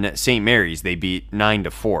 And then St. Mary's, they beat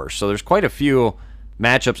 9-4. So there's quite a few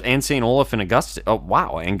matchups. And St. Olaf and Augusta. Oh,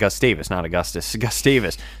 wow. And Gustavus, not Augustus.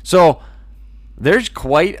 Gustavus. So there's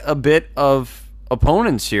quite a bit of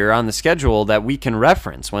opponents here on the schedule that we can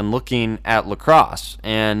reference when looking at La Crosse.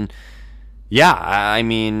 And yeah, I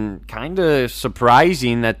mean, kind of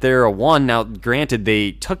surprising that they're a 1. Now, granted,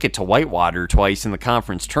 they took it to Whitewater twice in the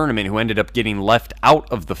conference tournament, who ended up getting left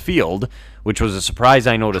out of the field, which was a surprise,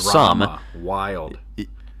 I know, to some. Wild.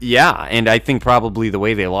 Yeah, and I think probably the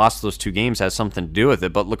way they lost those two games has something to do with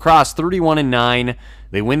it. But La Crosse, 31-9,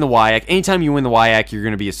 they win the WIAC. Anytime you win the WIAC, you're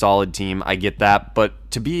going to be a solid team. I get that.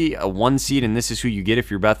 But to be a 1 seed, and this is who you get if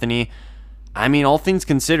you're Bethany, I mean, all things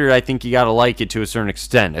considered, I think you got to like it to a certain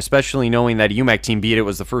extent, especially knowing that a UMAC team beat it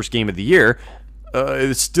was the first game of the year.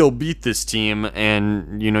 It still beat this team,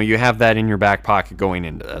 and, you have that in your back pocket going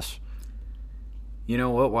into this. You know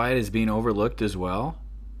what, Wyatt, is being overlooked as well?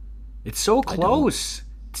 It's so close.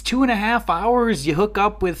 It's 2.5 hours. You hook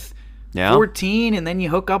up with 14, and then you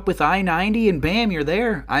hook up with I-90, and bam, you're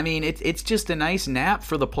there. I mean, it's just a nice nap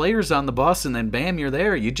for the players on the bus, and then bam, you're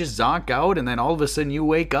there. You just zonk out, and then all of a sudden you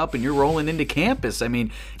wake up and you're rolling into campus. I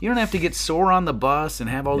mean, you don't have to get sore on the bus and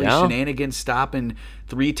have all these shenanigans stopping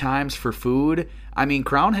 3 times for food. I mean,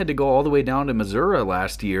 Crown had to go all the way down to Missouri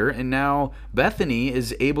last year, and now Bethany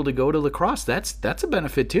is able to go to La Crosse. That's a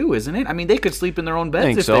benefit too, isn't it? I mean, they could sleep in their own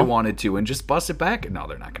beds if they wanted to and just bus it back. No,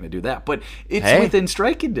 they're not going to do that, but it's within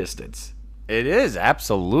striking distance. It is,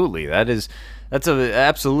 absolutely. That's an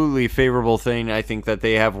absolutely favorable thing, I think, that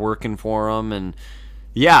they have working for them. And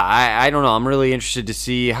yeah, I don't know. I'm really interested to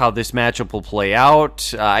see how this matchup will play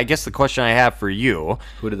out. I guess the question I have for you,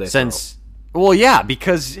 who do they throw? Well, yeah,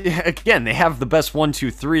 because, again, they have the best 1,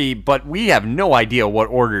 2, 3, but we have no idea what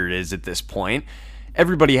order it is at this point.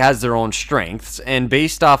 Everybody has their own strengths, and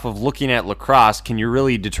based off of looking at La Crosse, can you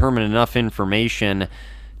really determine enough information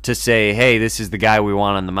to say, hey, this is the guy we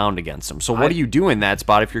want on the mound against them? So what do you do in that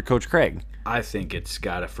spot if you're Coach Craig? I think it's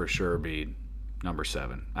got to for sure be number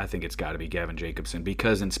 7. I think it's got to be Gavin Jacobson,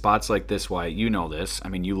 because in spots like this, Wyatt, you know this. I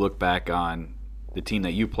mean, you look back on the team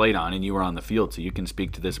that you played on, and you were on the field, so you can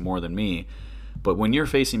speak to this more than me. But when you're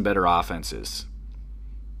facing better offenses,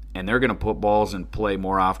 and they're going to put balls in play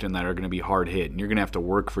more often that are going to be hard hit, and you're going to have to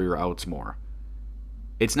work for your outs more,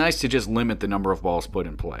 it's nice to just limit the number of balls put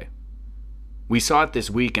in play. We saw it this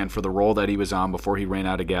weekend for the role that he was on before he ran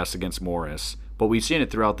out of gas against Morris, but we've seen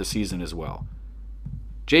it throughout the season as well.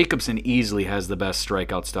 Jacobson easily has the best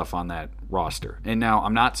strikeout stuff on that roster. And now,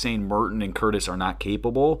 I'm not saying Merton and Curtis are not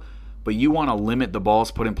capable, but you want to limit the balls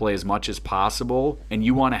put in play as much as possible, and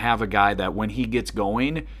you want to have a guy that when he gets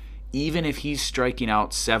going, even if he's striking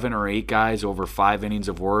out 7 or 8 guys over 5 innings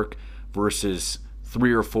of work versus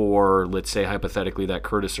 3 or 4, let's say hypothetically, that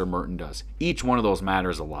Curtis or Merton does, each one of those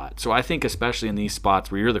matters a lot. So I think especially in these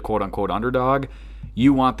spots where you're the quote-unquote underdog,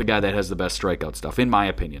 you want the guy that has the best strikeout stuff, in my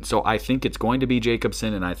opinion. So I think it's going to be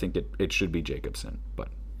Jacobson, and I think it should be Jacobson. But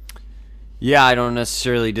yeah, I don't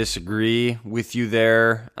necessarily disagree with you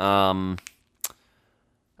there. I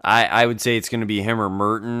would say it's going to be him or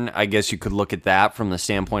Merton. I guess you could look at that from the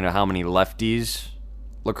standpoint of how many lefties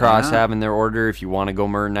La Crosse have in their order. If you want to go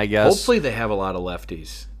Merton, I guess. Hopefully they have a lot of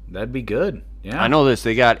lefties. That'd be good. Yeah, I know this.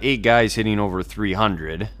 They got 8 guys hitting over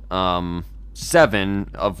 300.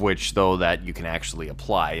 7 of which, though, that you can actually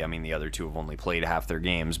apply. I mean, the other 2 have only played half their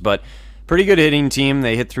games, but pretty good hitting team.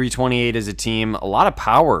 They hit 328 as a team. A lot of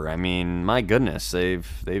power. I mean, my goodness, they've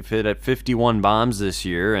hit at 51 bombs this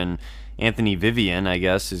year, and Anthony Vivian, I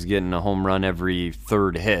guess, is getting a home run every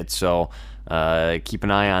 3rd hit. So keep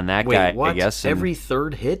an eye on that guy. What? I guess Every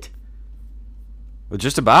 3rd hit? Well,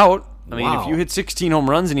 just about. I mean, if you hit 16 home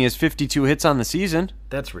runs and he has 52 hits on the season,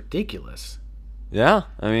 that's ridiculous. Yeah,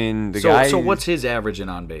 I mean the guy. So what's his average in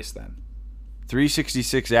on base then?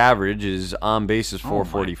 366 average. Is on base is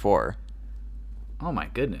 444. Oh my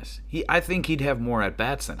goodness. I think he'd have more at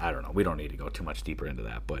bats than, I don't know. We don't need to go too much deeper into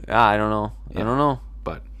that, but I don't know. I don't know.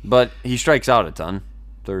 But he strikes out a ton.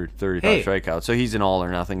 35 strikeouts. So he's an all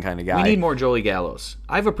or nothing kind of guy. We need more Joey Gallos.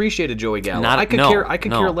 I've appreciated Joey Gallo. I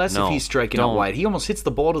could care less if he's striking out wide. He almost hits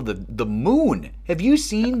the ball to the moon. Have you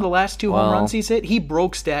seen the last 2 home runs he's hit? He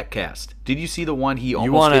broke StatCast. Did you see the one he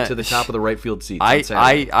almost hit to the top of the right field seats?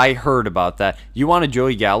 I heard about that. You want a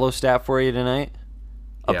Joey Gallo stat for you tonight?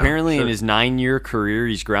 Yeah, apparently, in his 9-year career,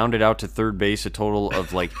 he's grounded out to third base a total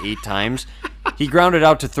of like 8 times. He grounded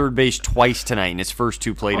out to third base twice tonight in his first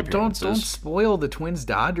 2 plate appearances. Don't spoil the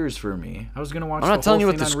Twins-Dodgers for me. I was going to watch. I'm not telling you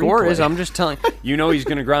what the score is. I'm just telling you. He's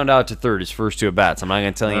going to ground out to third his first 2 at bats. I'm not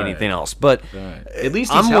going to tell you anything else. But at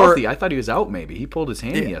least he's healthy. I thought he was out. Maybe he pulled his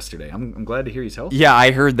hand yesterday. I'm glad to hear he's healthy. Yeah,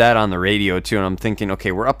 I heard that on the radio too, and I'm thinking,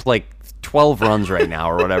 okay, we're up like 12 runs right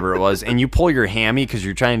now or whatever it was, and you pull your hammy because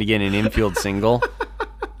you're trying to get an infield single.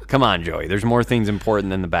 Come on, Joey. There's more things important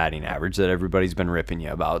than the batting average that everybody's been ripping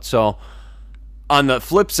you about. So, on the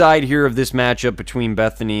flip side here of this matchup between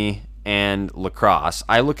Bethany and La Crosse,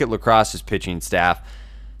 I look at La Crosse's pitching staff.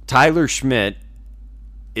 Tyler Schmidt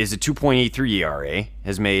is a 2.83 ERA,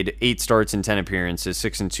 has made 8 starts in 10 appearances,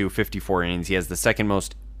 6-2, 54 innings. He has the second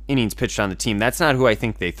most innings pitched on the team. That's not who I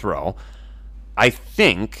think they throw. I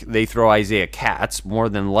think they throw Isaiah Katz more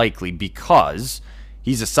than likely because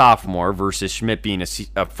he's a sophomore versus Schmidt being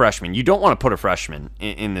a freshman. You don't want to put a freshman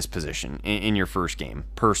in this position in your first game,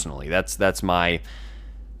 personally. That's my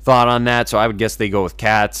thought on that. So I would guess they go with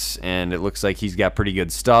Katz, and it looks like he's got pretty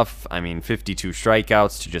good stuff. I mean, 52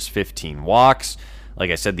 strikeouts to just 15 walks. Like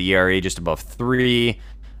I said, the ERA just above 3.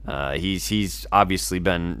 He's obviously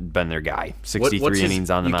been their guy. 63 innings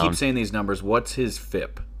on the mound. You keep saying these numbers. What's his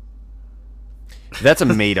FIP? That's a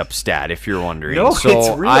made-up stat, if you're wondering. No, so it's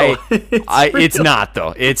real. It's not,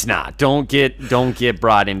 though. It's not. Don't get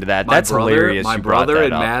brought into that. That's hilarious. My brother and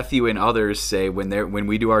Matthew and others say when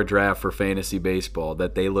we do our draft for fantasy baseball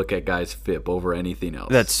that they look at guys' FIP over anything else.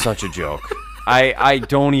 That's such a joke. I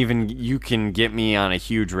don't even. You can get me on a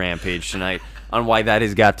huge rampage tonight on why that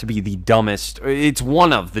has got to be the dumbest. It's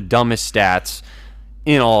one of the dumbest stats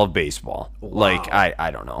in all of baseball. Wow. Like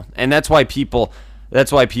I don't know, and that's why people. That's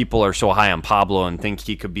why people are so high on Pablo and think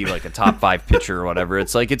he could be like a top 5 pitcher or whatever.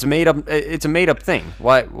 It's like it's a made up thing.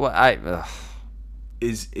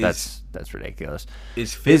 That's ridiculous.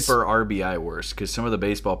 Is FIP or RBI worse? Because some of the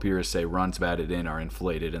baseball purists say runs batted in are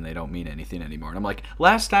inflated and they don't mean anything anymore. And I'm like,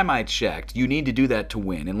 last time I checked, you need to do that to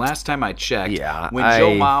win. And last time I checked, when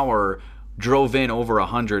Joe Mauer drove in over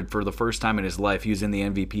 100 for the first time in his life, he was in the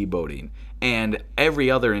MVP voting. And every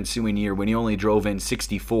other ensuing year, when he only drove in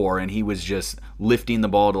 64 and he was just lifting the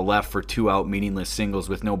ball to left for 2 out meaningless singles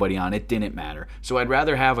with nobody on, it didn't matter. So I'd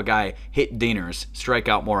rather have a guy hit dingers, strike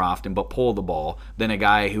out more often, but pull the ball, than a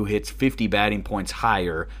guy who hits 50 batting points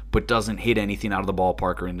higher but doesn't hit anything out of the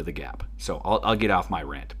ballpark or into the gap. So I'll get off my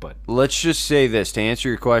rant. But let's just say this. To answer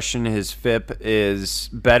your question, his FIP is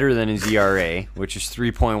better than his ERA, which is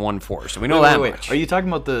 3.14. So we know much. Are you talking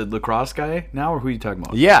about the La Crosse guy now, or who are you talking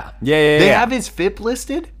about? Yeah. They have his FIP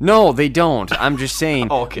listed? No, they don't. I'm just saying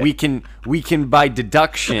we can by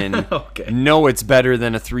deduction know it's better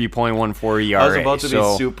than a 3.14 ERA. I was about to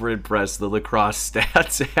be super impressed. The La Crosse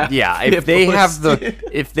stats have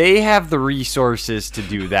if they have the resources to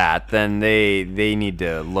do that, then they need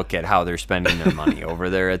to look at how they're spending their money over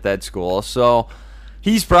there at that school. So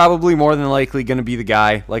he's probably more than likely going to be the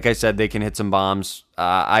guy. Like I said, they can hit some bombs.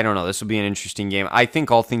 I don't know. This will be an interesting game. I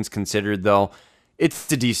think all things considered, though,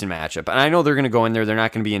 it's a decent matchup. And I know they're going to go in there. They're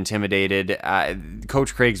not going to be intimidated.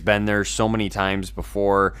 Coach Craig's been there so many times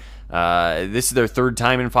before. This is their third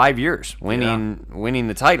time in 5 years winning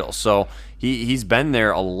the title. So he's been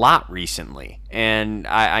there a lot recently. And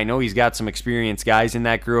I know he's got some experienced guys in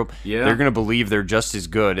that group. Yeah. They're going to believe they're just as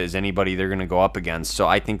good as anybody they're going to go up against. So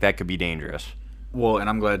I think that could be dangerous. Well, and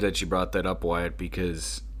I'm glad that you brought that up, Wyatt,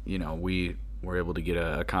 because, we were able to get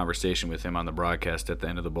a conversation with him on the broadcast at the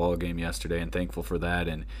end of the ball game yesterday, and thankful for that.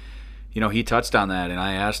 And, he touched on that, and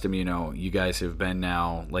I asked him, you guys have been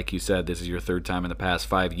now, like you said, this is your third time in the past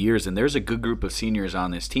 5 years, and there's a good group of seniors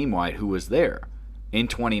on this team, Wyatt, who was there in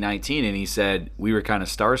 2019, and he said we were kind of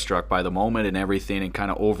starstruck by the moment and everything and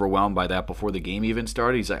kind of overwhelmed by that before the game even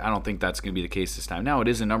started. He's like, I don't think that's going to be the case this time. Now, it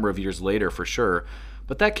is a number of years later for sure,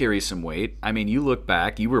 but that carries some weight. I mean, you look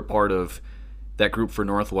back, you were part of that group for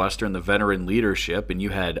Northwestern, the veteran leadership, and you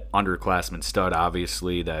had underclassmen stud,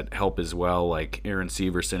 obviously, that help as well, like Aaron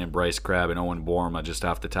Severson and Bryce Crabb and Owen Borma, just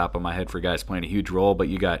off the top of my head, for guys playing a huge role. But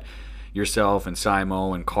you got yourself and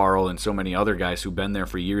Simo and Carl and so many other guys who've been there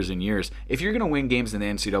for years and years. If you're going to win games in the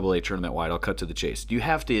NCAA tournament, Wide, I'll cut to the chase. You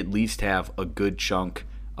have to at least have a good chunk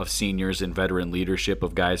of seniors and veteran leadership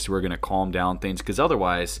of guys who are going to calm down things, because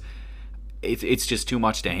otherwise it's just too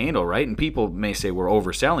much to handle, right? And people may say we're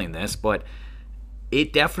overselling this, but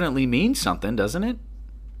it definitely means something, doesn't it?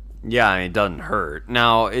 Yeah, it doesn't hurt.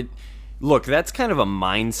 Now, look, that's kind of a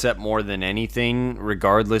mindset more than anything,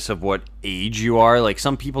 regardless of what age you are. Like,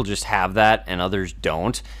 some people just have that and others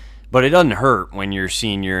don't. But it doesn't hurt when you're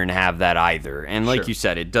senior and have that either. And like you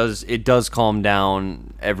said, it does calm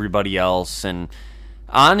down everybody else. And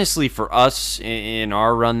honestly, for us in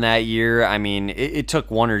our run that year, I mean, it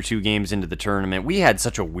took 1 or 2 games into the tournament. We had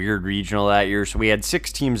such a weird regional that year, so we had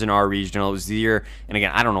 6 teams in our regional. It was the year, and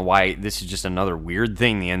again, I don't know why, this is just another weird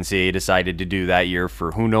thing the NCAA decided to do that year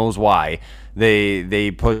for who knows why.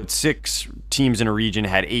 They put 6 teams in a region,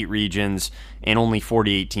 had 8 regions, and only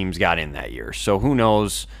 48 teams got in that year. So who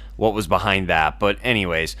knows what was behind that. But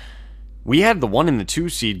anyways, we had the 1 and the 2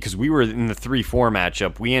 seed because we were in the 3-4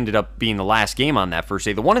 matchup. We ended up being the last game on that first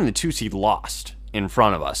day. The 1 and the 2 seed lost in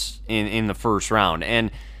front of us in the first round.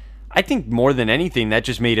 And I think more than anything, that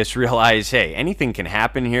just made us realize, hey, anything can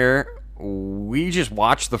happen here. We just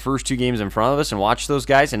watched the first 2 games in front of us and watched those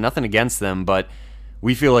guys, and nothing against them, but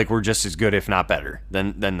we feel like we're just as good, if not better,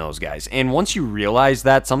 than those guys. And once you realize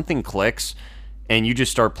that, something clicks, and you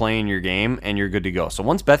just start playing your game, and you're good to go. So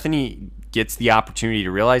once Bethany gets the opportunity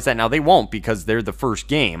to realize that, now they won't because they're the first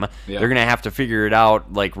game. Yeah. They're going to have to figure it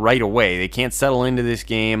out like right away. They can't settle into this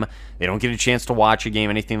game. They don't get a chance to watch a game,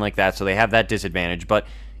 anything like that, so they have that disadvantage. But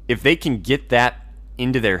if they can get that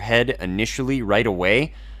into their head initially right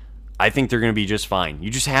away, I think they're going to be just fine. You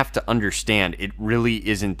just have to understand it really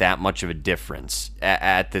isn't that much of a difference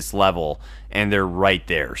at this level, and they're right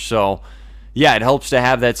there. So yeah, it helps to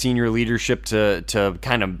have that senior leadership to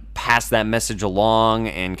kind of pass that message along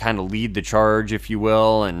and kind of lead the charge, if you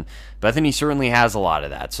will. And Bethany certainly has a lot of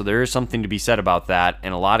that. So there is something to be said about that.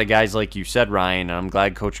 And a lot of guys, like you said, Ryan, and I'm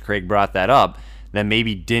glad Coach Craig brought that up, that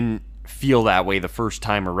maybe didn't feel that way the first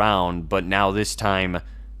time around, but now this time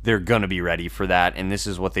they're going to be ready for that. And this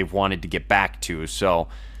is what they've wanted to get back to. So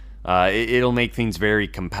it'll make things very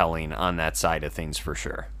compelling on that side of things for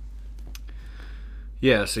sure.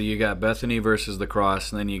 Yeah, so you got Bethany versus La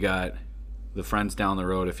Crosse, and then you got the friends down the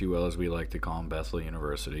road, if you will, as we like to call them, Bethel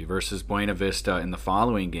University, versus Buena Vista in the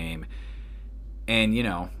following game. And,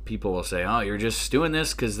 people will say, oh, you're just doing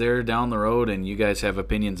this because they're down the road and you guys have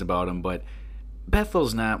opinions about them. But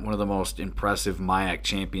Bethel's not one of the most impressive MIAC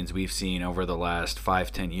champions we've seen over the last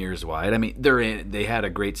 5-10 years, Wyatt. I mean, they had a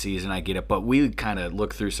great season, I get it, but we kind of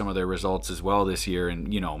looked through some of their results as well this year, and,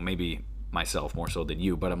 maybe myself more so than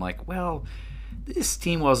you, but I'm like, well, this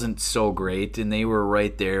team wasn't so great, and they were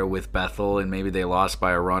right there with Bethel, and maybe they lost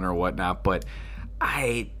by a run or whatnot, but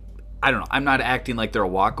I don't know. I'm not acting like they're a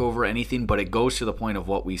walkover or anything, but it goes to the point of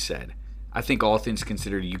what we said. I think all things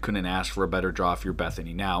considered, you couldn't ask for a better draw if you're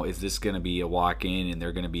Bethany. Now, is this going to be a walk-in and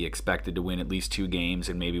they're going to be expected to win at least 2 games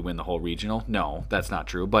and maybe win the whole regional? No, that's not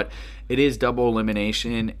true, but it is double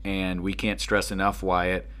elimination, and we can't stress enough,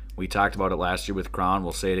 Wyatt. We talked about it last year with Crown.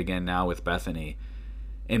 We'll say it again now with Bethany.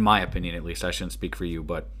 In my opinion, at least, I shouldn't speak for you,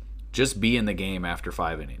 but just be in the game after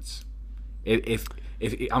 5 innings. If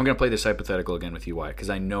I'm going to play this hypothetical again with you, Wyatt, because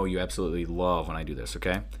I know you absolutely love when I do this,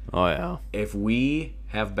 okay? Oh, yeah. If we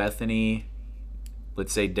have Bethany,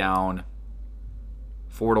 let's say, down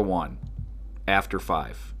 4-1 after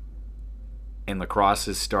 5, and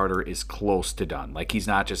Lacrosse's starter is close to done. Like, he's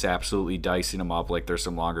not just absolutely dicing them up like there's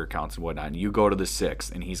some longer counts and whatnot. And you go to the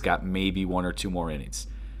 6th, and he's got maybe 1 or 2 more innings.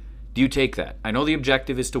 Do you take that? I know the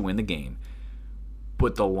objective is to win the game,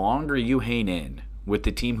 but the longer you hang in with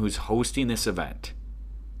the team who's hosting this event,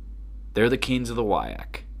 they're the kings of the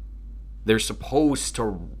WIAC. They're supposed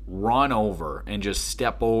to run over and just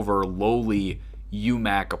step over lowly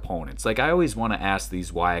UMAC opponents. Like, I always want to ask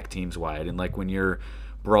these WIAC teams, Wyatt, and like when your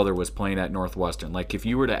brother was playing at Northwestern, like if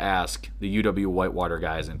you were to ask the UW Whitewater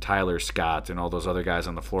guys and Tyler Scott and all those other guys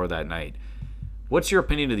on the floor that night, what's your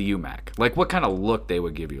opinion of the UMAC? Like, what kind of look they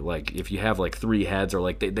would give you? Like, if you have like 3 heads, or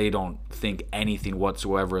like they don't think anything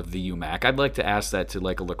whatsoever of the UMAC. I'd like to ask that to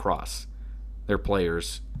like a Lacrosse. Their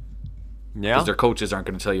players. Yeah. Because their coaches aren't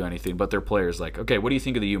going to tell you anything, but their players, like, okay, what do you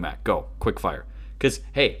think of the UMAC? Go, quick fire. Because,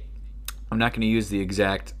 hey, I'm not going to use the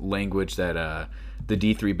exact language that the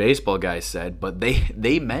D3 baseball guys said, but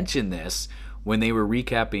they mentioned this when they were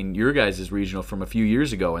recapping your guys' regional from a few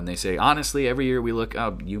years ago, and they say, honestly, every year we look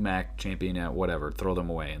up UMAC champion at whatever, throw them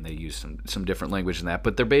away, and they use some different language in that,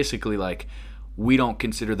 but they're basically like, we don't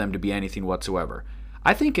consider them to be anything whatsoever.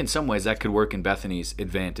 I think in some ways that could work in Bethany's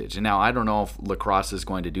advantage. And now I don't know if Lacrosse is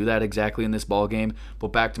going to do that exactly in this ball game, but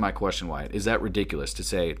back to my question, Wyatt, is that ridiculous to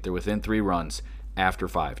say they're within 3 runs after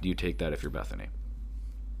 5? Do you take that if you're Bethany?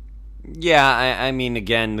 Yeah, I mean,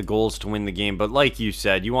 again, the goal is to win the game, but like you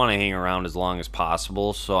said, you want to hang around as long as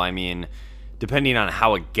possible. So, I mean, depending on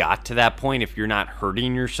how it got to that point, if you're not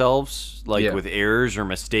hurting yourselves, like with errors or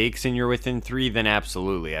mistakes and you're within 3, then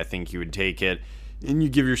absolutely, I think you would take it. And you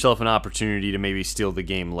give yourself an opportunity to maybe steal the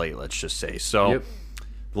game late, let's just say. So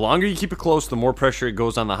the longer you keep it close, the more pressure it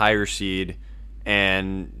goes on the higher seed,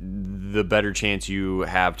 and the better chance you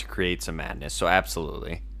have to create some madness. So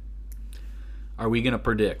absolutely. Are we going to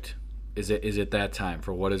predict? Is it that time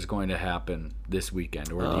for what is going to happen this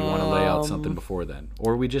weekend? Or do you want to lay out something before then?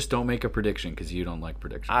 Or we just don't make a prediction because you don't like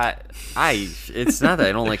predictions? It's not that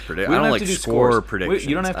I don't like predictions. I don't like score predictions.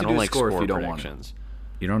 You don't have to do a score if you don't want to.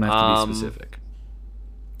 You don't have to be specific.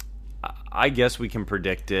 I guess we can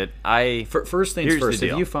predict it. First things first.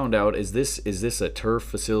 Have you found out, is this a turf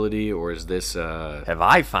facility, or is this? Have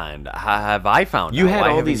I found? You had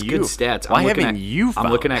all these good stats. Why haven't you found?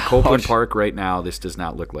 I'm looking at Copeland Park right now. This does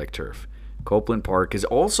not look like turf. Copeland Park is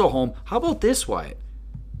also home. How about this, Wyatt?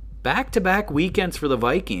 Back-to-back weekends for the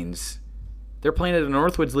Vikings. They're playing at a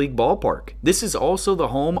Northwoods League ballpark. This is also the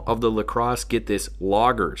home of the Lacrosse. Get this,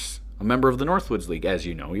 Loggers. A member of the Northwoods League, as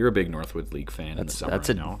you know. You're a big Northwoods League fan in the summer,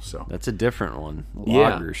 I know. So that's a different one.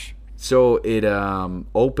 Loggers. Yeah. So it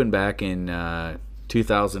opened back in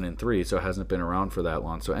 2003, so it hasn't been around for that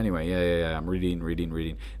long. So anyway, yeah. I'm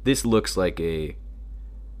reading. This looks like it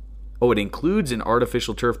includes an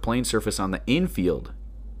artificial turf playing surface on the infield,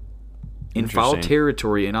 in foul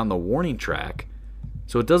territory, and on the warning track.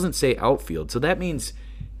 So it doesn't say outfield. So that means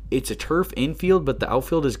it's a turf infield, but the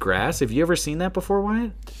outfield is grass. Have you ever seen that before,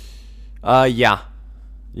 Wyatt? Yeah.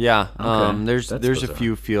 Okay. There's a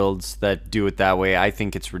few fields that do it that way. I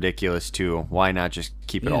think it's ridiculous too. Why not just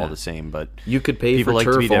keep it all the same? But you could pay for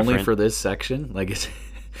turf only for this section. Like, it's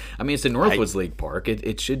a Northwoods League park.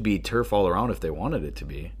 It should be turf all around if they wanted it to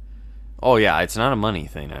be. Oh yeah, it's not a money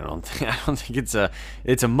thing. I don't think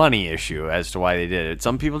it's a money issue as to why they did it.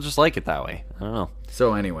 Some people just like it that way. I don't know.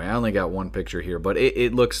 So anyway, I only got one picture here, but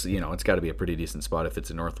it looks, it's got to be a pretty decent spot if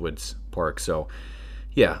it's a Northwoods park. So.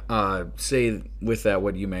 Yeah, say with that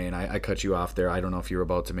what you may, and I cut you off there. I don't know if you're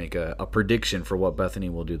about to make a prediction for what Bethany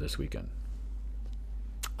will do this weekend.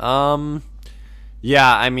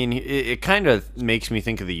 Yeah, I mean, it kind of makes me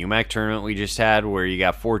think of the UMAC tournament we just had where you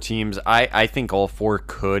got 4 teams. I think all 4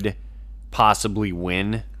 could possibly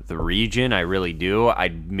win the region. I really do.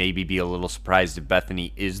 I'd maybe be a little surprised if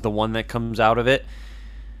Bethany is the one that comes out of it.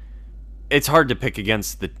 It's hard to pick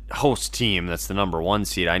against the host team that's the number 1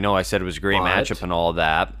 seed. I know I said it was a great matchup and all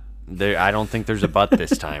that. I don't think there's a but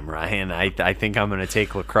this time, Ryan. I think I'm going to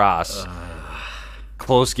take Lacrosse.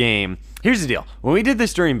 Close game. Here's the deal. When we did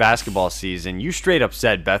this during basketball season, you straight up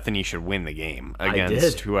said Bethany should win the game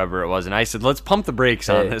against whoever it was. And I said, let's pump the brakes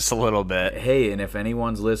on this a little bit. Hey, and if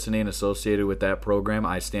anyone's listening associated with that program,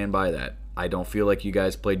 I stand by that. I don't feel like you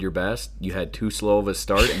guys played your best. You had too slow of a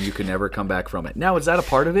start, and you can never come back from it. Now, is that a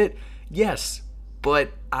part of it? Yes,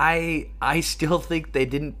 but I still think they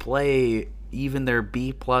didn't play even their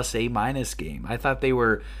B plus A minus game. I thought they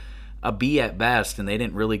were a B at best, and they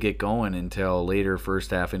didn't really get going until later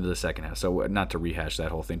first half into the second half. So not to rehash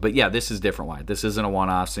that whole thing. But yeah, this is different. Why? This isn't a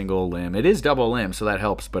one-off single limb. It is double limb, so that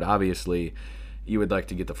helps. But obviously, you would like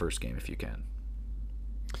to get the first game if you can.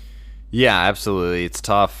 Yeah, absolutely. It's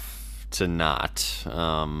tough to not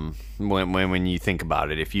when you think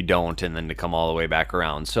about it, if you don't, and then to come all the way back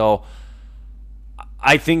around. So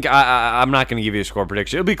I think I'm not going to give you a score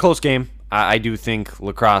prediction. It'll be a close game. I do think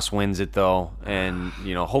La Crosse wins it, though, and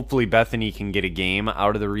hopefully Bethany can get a game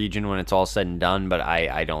out of the region when it's all said and done, but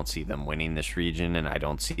I don't see them winning this region, and I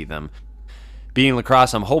don't see them beating La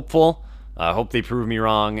Crosse. I'm hopeful. I hope they prove me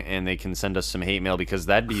wrong and they can send us some hate mail, because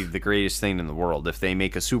that'd be the greatest thing in the world if they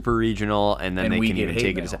make a super regional and then they can even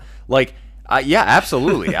take it as yeah,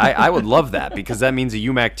 absolutely. I would love that, because that means a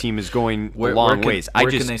UMAC team is going a long ways. Where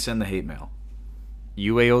can they send the hate mail?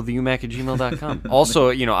 uaotheumac@gmail.com. Also,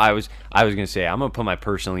 I was going to say I'm going to put my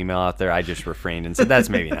personal email out there. I just refrained and said that's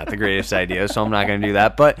maybe not the greatest idea, so I'm not going to do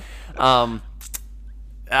that. But I'll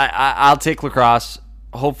take La Crosse.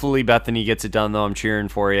 Hopefully Bethany gets it done, though. I'm cheering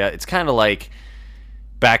for you. It's kind of like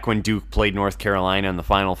back when Duke played North Carolina in the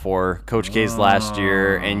Final Four, Coach K's last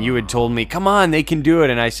year, and you had told me, come on, they can do it.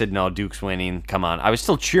 And I said, no, Duke's winning. Come on. I was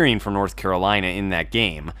still cheering for North Carolina in that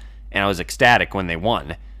game, and I was ecstatic when they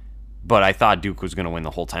won. But I thought Duke was going to win the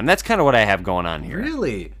whole time. That's kind of what I have going on here.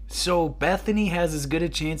 Really? So Bethany has as good a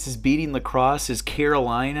chance as beating La Crosse as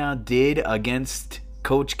Carolina did against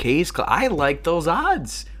Coach K's? I like those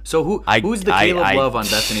odds. So who's the Caleb Love on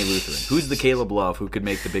Bethany Lutheran? Who's the Caleb Love who could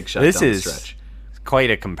make the big shot down the stretch?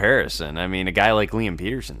 Quite a comparison. I mean, a guy like Liam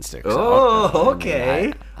Peterson sticks out. Oh,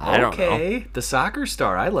 okay. I don't know. The soccer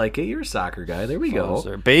star. I like it. You're a soccer guy. There we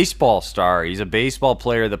go. Baseball star. He's a baseball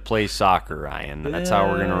player that plays soccer, Ryan. That's how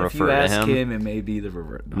we're going to refer to him. If you ask him, it may be the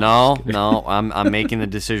revert. No, I'm making the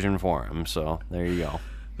decision for him, so there you go.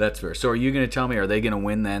 That's fair. So are you going to tell me, are they going to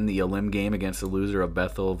win then the Elim game against the loser of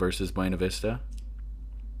Bethel versus Buena Vista?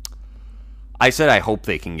 I said I hope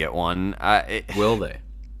they can get one. Will they?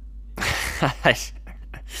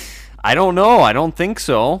 I don't know. I don't think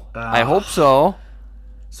so. I hope so.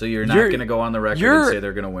 So you're not going to go on the record and say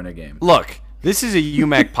they're going to win a game? Look, this is a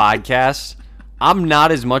UMAC podcast. I'm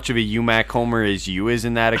not as much of a UMAC homer as you is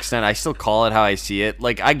in that extent. I still call it how I see it.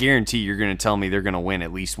 Like, I guarantee you're going to tell me they're going to win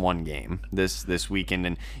at least one game this weekend,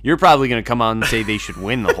 and you're probably going to come out and say they should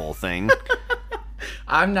win the whole thing.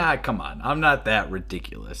 I'm not that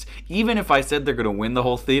ridiculous. Even if I said they're going to win the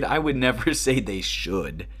whole thing, I would never say they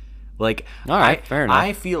should. Like, all right, fair enough.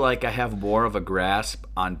 I feel like I have more of a grasp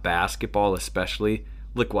on basketball, especially.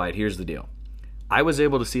 Look, Wyatt, here's the deal. I was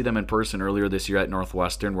able to see them in person earlier this year at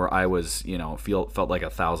Northwestern, where I was, felt like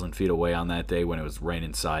 1,000 feet away on that day when it was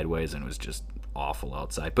raining sideways and it was just awful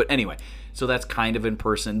outside. But anyway, so that's kind of in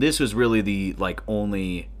person. This was really the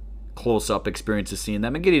only close-up experience of seeing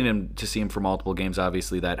them, and getting them to see them for multiple games,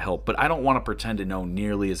 obviously that helped, but I don't want to pretend to know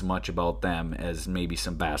nearly as much about them as maybe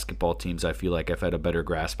some basketball teams I feel like I've had a better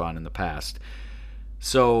grasp on in the past.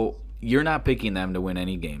 So you're not picking them to win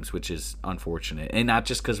any games, which is unfortunate, and not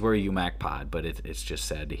just because we're a UMAC pod, but it's just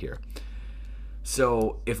sad to hear.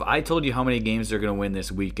 So if I told you how many games they're going to win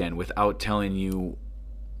this weekend without telling you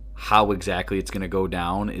how exactly it's going to go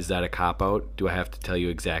down, is that a cop-out? Do I have to tell you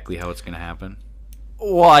exactly how it's going to happen?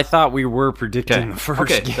 Well, I thought we were predicting the first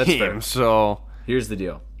game, that's fair. So here's the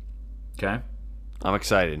deal. Okay? I'm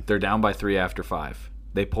excited. They're down by 3 after 5.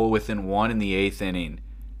 They pull within 1 in the 8th inning.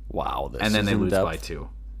 Wow. And then they lose by 2.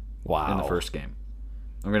 Wow. In the first game.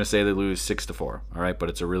 I'm going to say they lose 6-4. All right? But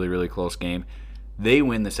it's a really, really close game. They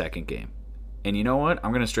win the second game. And you know what? I'm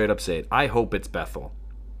going to straight up say it. I hope it's Bethel.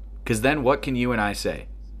 Because then what can you and I say?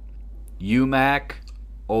 UMAC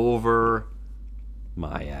over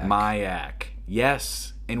Mayak.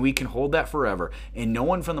 Yes, and we can hold that forever. And no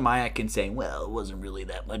one from the Mayak can say, well, it wasn't really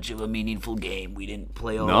that much of a meaningful game. We didn't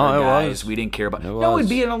play all our guys. We didn't care about it. No, it'd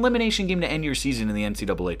be an elimination game to end your season in the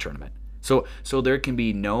NCAA tournament. So there can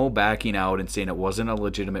be no backing out and saying it wasn't a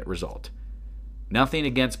legitimate result. Nothing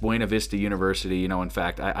against Buena Vista University. In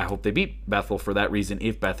fact, I hope they beat Bethel for that reason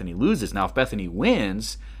if Bethany loses. Now, if Bethany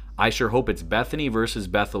wins, I sure hope it's Bethany versus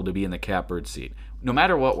Bethel to be in the catbird seat. No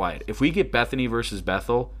matter what, Wyatt, if we get Bethany versus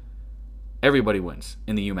Bethel, everybody wins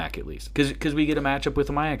in the UMAC at least, because we get a matchup with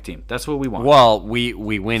a Mayak team. That's what we want. Well, we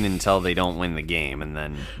win until they don't win the game, and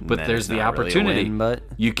then there's the opportunity. Really but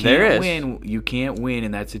you can't win. You can't win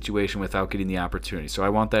in that situation without getting the opportunity. So I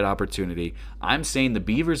want that opportunity. I'm saying the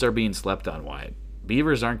Beavers are being slept on, Wyatt.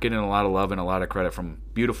 Beavers aren't getting a lot of love and a lot of credit from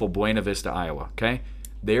beautiful Buena Vista, Iowa. Okay,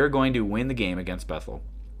 they are going to win the game against Bethel,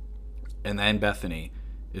 and then Bethany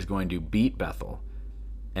is going to beat Bethel.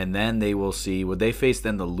 And then they will see, would they face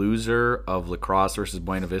then the loser of La Crosse versus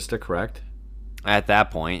Buena Vista, correct? At that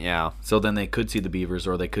point, yeah. So then they could see the Beavers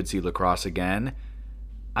or they could see La Crosse again.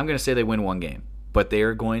 I'm going to say they win one game, but they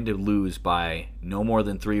are going to lose by no more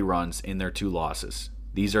than 3 runs in their 2 losses.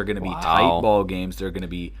 These are going to be tight ball games. They're going to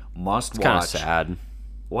be must-watch. It's kind of sad.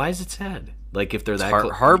 Why is it sad? Like if they're that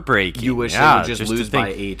heartbreaking. You wish they would just lose by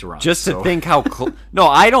 8 runs. Just to think how close. No,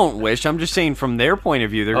 I don't wish. I'm just saying from their point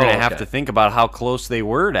of view, they're going to have to think about how close they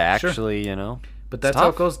were to actually, But that's how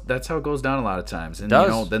it goes. That's how it goes down a lot of times. And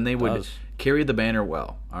then they would carry the banner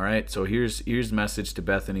well. All right. So here's a message to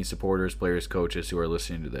Bethany supporters, players, coaches who are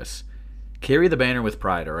listening to this. Carry the banner with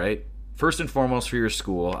pride. All right. First and foremost for your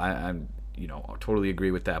school. I'm totally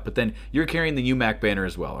agree with that. But then you're carrying the UMAC banner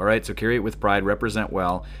as well. All right. So carry it with pride. Represent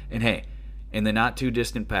well. And hey, in the not too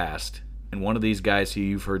distant past, and one of these guys who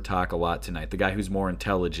you've heard talk a lot tonight, the guy who's more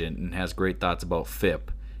intelligent and has great thoughts about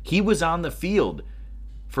FIP, he was on the field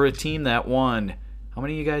for a team that won. How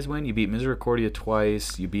many of you guys win? You beat Misericordia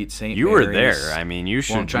twice. You beat St. Mary's. You were there. I mean, you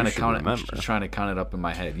should. I'm trying to count it. I'm trying to count it up in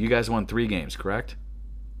my head. You guys won 3 games, correct?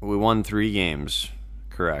 We won 3 games,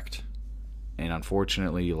 correct. And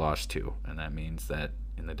unfortunately, you lost 2, and that means that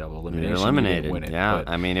in the double elimination, you're eliminated. You didn't win it. Yeah,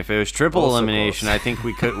 I mean, if it was triple elimination, I think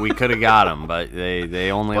we could have got them, but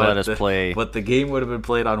they only let us play. But the game would have been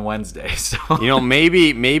played on Wednesday, so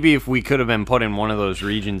maybe if we could have been put in one of those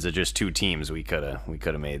regions of just 2 teams, we could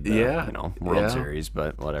have made the World Series.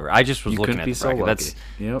 But whatever. I just was looking at the bracket.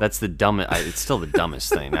 That's the dumbest. It's still the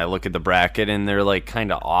dumbest thing. I look at the bracket and they're like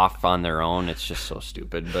kind of off on their own. It's just so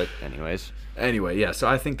stupid. But anyways. Anyway, yeah, so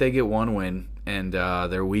I think they get 1 win, and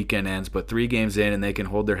their weekend ends, but 3 games in, and they can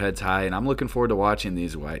hold their heads high, and I'm looking forward to watching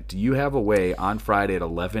these, White. Do you have a way on Friday at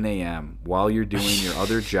 11 a.m. while you're doing your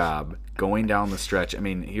other job, going down the stretch? I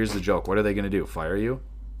mean, here's the joke. What are they going to do, fire you?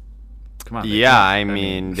 Come on. Yeah, I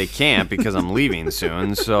mean, they can't because I'm leaving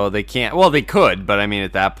soon, so they can't. Well, they could, but I mean,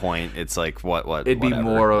 at that point, it's like, what? It'd be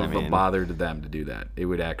more of a bother to them to do that. It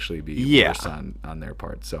would actually be worse on their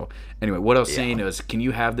part. So, anyway, what I was saying is, can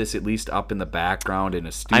you have this at least up in the background in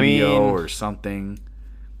a studio or something?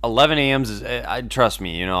 11 a.m. is, trust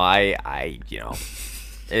me,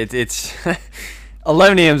 it's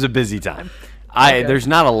 11 a.m. is a busy time. There's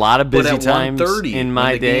not a lot of busy times in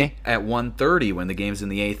my day. At 1:30 when the game's in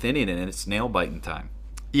the 8th inning and it's nail-biting time.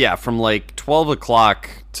 Yeah, from like 12 o'clock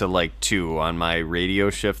to like 2 on my radio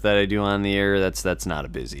shift that I do on the air, that's not a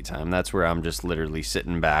busy time. That's where I'm just literally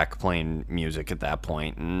sitting back playing music at that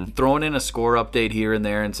point. And throwing in a score update here and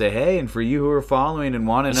there and say, hey, and for you who are following and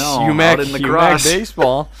want to know, out in the cross.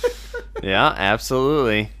 baseball. Yeah,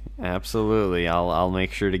 absolutely. Absolutely. I'll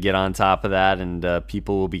make sure to get on top of that, and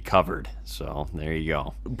people will be covered. So there you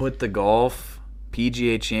go. Put the golf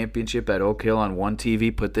PGA Championship at Oak Hill on one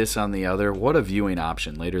TV, put this on the other. What a viewing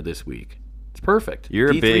option later this week. It's perfect. You're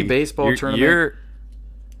D3 a big baseball tournament.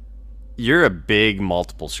 You're a big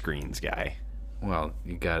multiple screens guy. Well,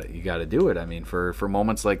 you got to do it. I mean, for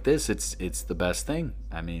moments like this, it's the best thing.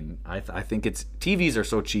 I mean, I think it's TVs are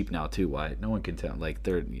so cheap now too. Why no one can tell? Like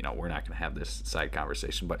we're not going to have this side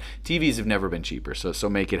conversation, but TVs have never been cheaper. So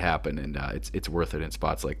make it happen, and it's worth it in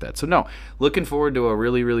spots like that. So no, looking forward to a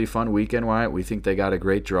really really fun weekend. Wyatt, we think they got a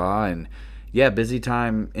great draw, and yeah, busy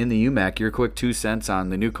time in the UMAC. Your quick 2 cents on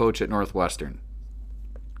the new coach at Northwestern.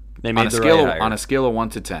 They made on a scale of 1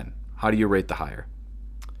 to 10. How do you rate the hire?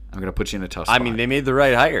 I'm going to put you in a tough spot. I mean, they made the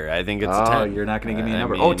right hire. I think it's a 10. You're not going to give me a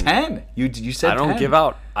number. 10. You said 10.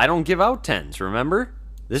 I don't give out 10s, remember?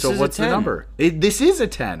 This is what's a 10. The number? This is a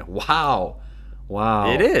 10. Wow.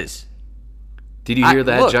 It is. Did you hear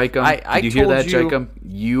that, Jacob? Did you hear that, Jacob?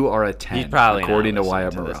 You are a 10, according to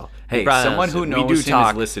Wyatt Morrell. Hey, someone who knows him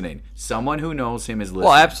is listening. Someone who knows him is listening.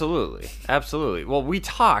 Well, absolutely. Absolutely. Well, we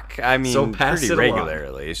talk, pretty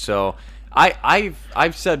regularly. So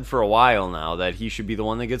I've said for a while now that he should be the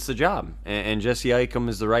one that gets the job. And Jesse Eicham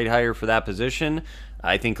is the right hire for that position.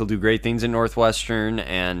 I think he'll do great things in Northwestern.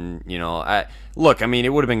 And, it would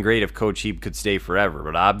have been great if Coach Heap could stay forever.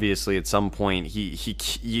 But obviously at some point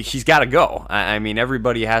he's got to go.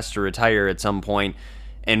 Everybody has to retire at some point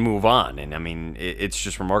and move on. And, it's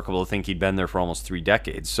just remarkable to think he'd been there for almost 3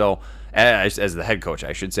 decades. So as the head coach,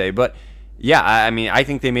 I should say. But yeah, I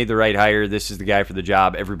think they made the right hire. This is the guy for the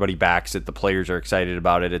job. Everybody backs it. The players are excited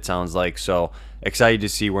about it, it sounds like. So excited to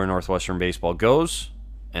see where Northwestern baseball goes.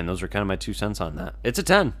 And those are kind of my 2 cents on that. It's a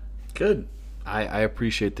 10. Good. I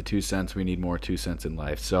appreciate the 2 cents. We need more 2 cents in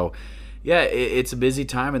life. So, yeah, it's a busy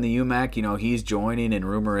time in the UMAC. He's joining, and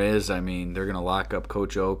rumor is, they're going to lock up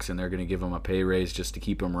Coach Oakes, and they're going to give him a pay raise just to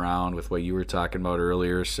keep him around with what you were talking about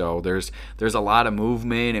earlier. So there's a lot of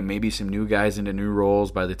movement and maybe some new guys into new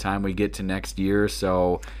roles by the time we get to next year.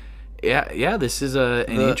 So Yeah. This is an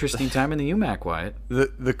interesting time in the UMAC, Wyatt.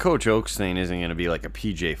 The Coach Oaks thing isn't going to be like a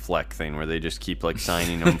PJ Fleck thing where they just keep like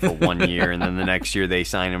signing him for 1 year and then the next year they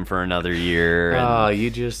sign him for another year. Oh, you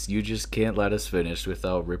just can't let us finish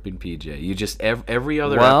without ripping PJ. You just every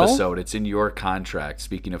other episode, it's in your contract.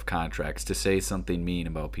 Speaking of contracts, to say something mean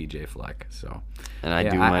about PJ Fleck. So, and I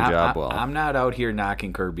do my job well. I'm not out here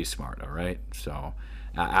knocking Kirby Smart. All right, so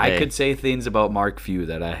I could say things about Mark Few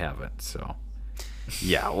that I haven't. So.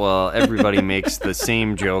 Yeah, well, everybody makes the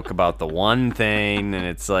same joke about the one thing, and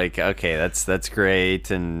it's like, okay, that's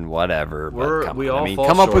great and whatever. But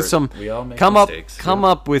come up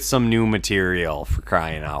with some new material for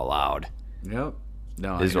crying out loud. Yep,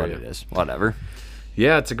 no, is what it is. Whatever.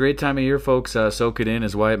 Yeah, it's a great time of year, folks. Soak it in,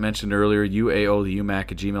 as Wyatt mentioned earlier.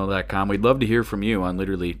 UAOtheumac@gmail.com. We'd love to hear from you on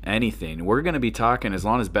literally anything. We're going to be talking as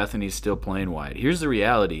long as Bethany's still playing, Wyatt. Here's the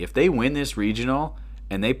reality: if they win this regional.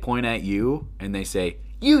 And they point at you and they say,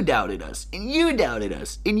 you doubted us, and you doubted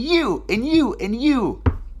us, and you, and you, and you,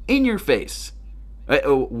 in your face.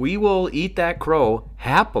 We will eat that crow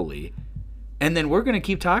happily, and then we're going to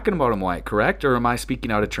keep talking about them, Wyatt, correct? Or am I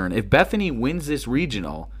speaking out of turn? If Bethany wins this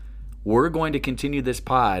regional, we're going to continue this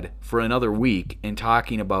pod for another week and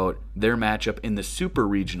talking about their matchup in the super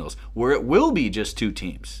regionals, where it will be just 2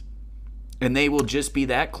 teams. And they will just be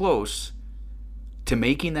that close to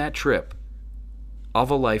making that trip of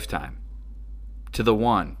a lifetime to the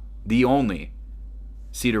one, the only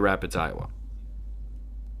Cedar Rapids, Iowa.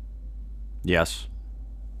 Yes.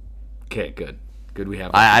 Okay, good. We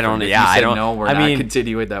have. I don't. Yeah, I don't. No, we're not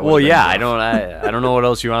continuing that. Well, yeah, I don't. I don't know what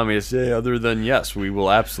else you want me to say other than yes, we will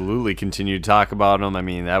absolutely continue to talk about them. I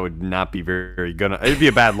mean, that would not be very good. It'd be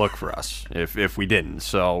a bad look for us if we didn't.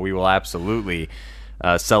 So we will absolutely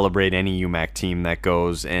celebrate any UMAC team that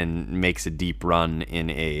goes and makes a deep run in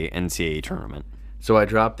a NCAA tournament. So I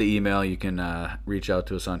dropped the email. You can reach out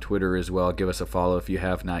to us on Twitter as well. Give us a follow if you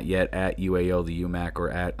have not yet, at UAO the UMAC,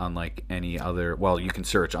 or at unlike any other. Well, you can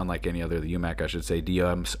search unlike any other the UMAC, I should say.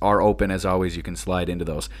 DMs are open as always. You can slide into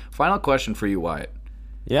those. Final question for you, Wyatt.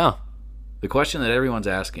 Yeah. The question that everyone's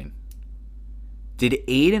asking: did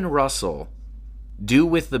Aiden Russell do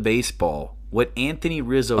with the baseball what Anthony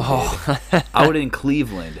Rizzo did out in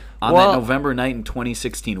Cleveland on that November night in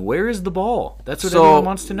 2016? Where is the ball? That's what everyone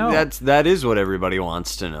wants to know. That is what everybody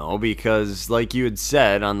wants to know, because like you had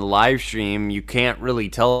said on the live stream, you can't really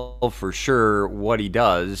tell for sure what he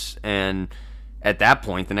does, and at that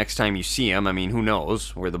point, the next time you see him, I mean, who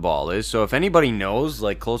knows where the ball is? So if anybody knows,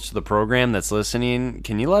 like close to the program that's listening,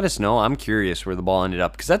 can you let us know? I'm curious where the ball ended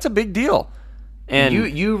up, because that's a big deal. And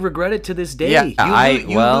you regret it to this day. Yeah,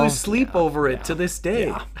 you lose sleep over it to this day.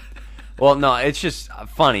 Yeah. Well, no, it's just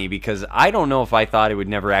funny because I don't know if I thought it would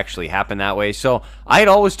never actually happen that way. So I had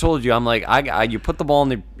always told you, I'm like, you put the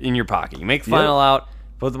ball in your pocket. You make the final out,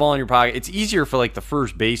 put the ball in your pocket. It's easier for like the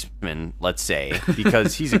first baseman, let's say,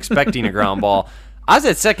 because he's expecting a ground ball. I was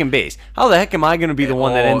at second base. How the heck am I going to be the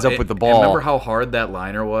one that ends up with the ball? Remember how hard that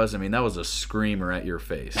liner was? I mean, that was a screamer at your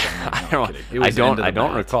face. I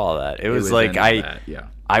don't recall that. It was like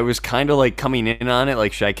I was kind of like coming in on it.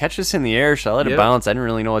 Like, should I catch this in the air? Should I let it bounce? I didn't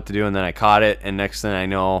really know what to do, and then I caught it. And next thing I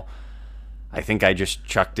know, I think I just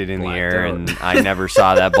chucked it in the air, and I never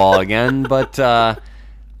saw that ball again. But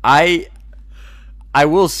I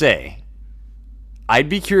will say, I'd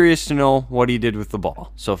be curious to know what he did with the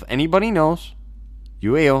ball. So if anybody knows,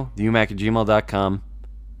 UAO@gmail.com.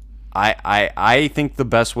 I think the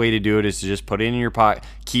best way to do it is to just put it in your pocket,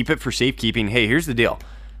 keep it for safekeeping. Hey, here's the deal.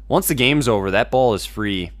 Once the game's over, that ball is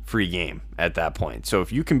free game at that point. So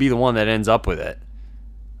if you can be the one that ends up with it,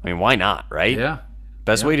 I mean, why not, right? Yeah.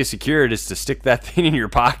 Best way to secure it is to stick that thing in your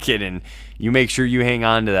pocket, and you make sure you hang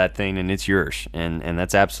on to that thing and it's yours. And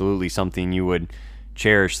that's absolutely something you would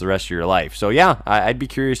cherish the rest of your life. So yeah, I'd be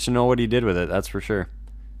curious to know what he did with it. That's for sure.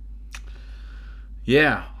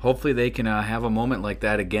 Yeah, hopefully they can have a moment like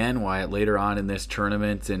that again, Wyatt, later on in this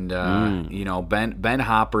tournament. And, Ben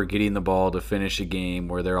Hopper getting the ball to finish a game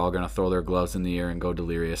where they're all going to throw their gloves in the air and go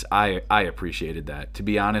delirious. I appreciated that. To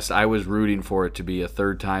be honest, I was rooting for it to be a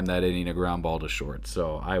third time that inning, a ground ball to short.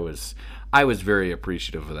 So I was very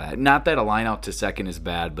appreciative of that. Not that a line out to second is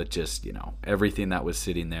bad, but just, everything that was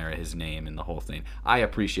sitting there, his name and the whole thing. I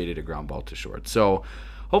appreciated a ground ball to short. So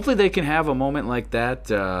hopefully they can have a moment like that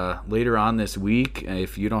later on this week.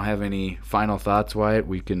 If you don't have any final thoughts, Wyatt,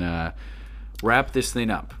 we can wrap this thing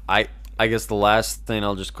up. I guess the last thing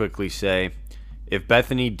I'll just quickly say, if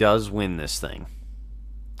Bethany does win this thing,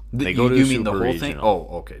 they go to the Super Regional. Thing? Oh,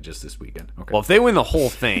 okay, just this weekend. Okay. Well, if they win the whole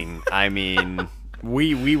thing, I mean,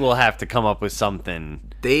 we will have to come up with something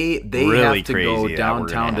They really have to go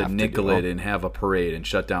downtown to Nicollet and have a parade and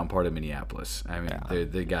shut down part of Minneapolis. I mean,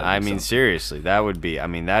 they got. I mean, seriously, that'd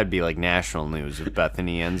be like national news if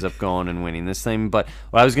Bethany ends up going and winning this thing. But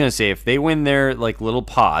what I was gonna say, if they win their like little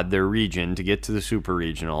pod, their region to get to the super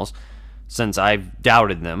regionals, since I've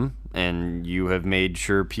doubted them, and you have made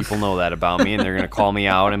sure people know that about me, and they're going to call me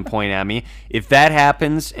out and point at me. If that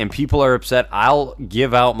happens and people are upset, I'll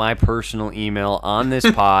give out my personal email on this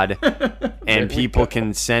pod, and people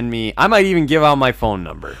can send me. I might even give out my phone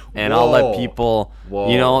number, and I'll let people.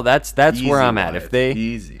 You know, that's easy, where I'm at. If they,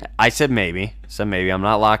 easy. I said maybe. I'm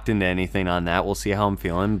not locked into anything on that. We'll see how I'm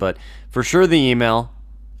feeling, but for sure the email,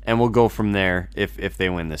 and we'll go from there. If they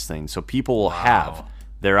win this thing, so people will have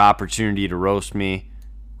their opportunity to roast me.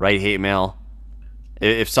 Write hate mail.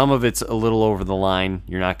 If some of it's a little over the line,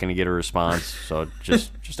 you're not going to get a response. So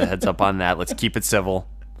just a heads up on that. Let's keep it civil.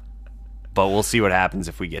 But we'll see what happens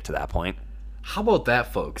if we get to that point. How about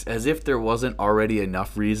that, folks? As if there wasn't already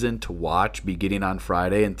enough reason to watch beginning on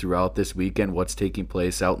Friday and throughout this weekend what's taking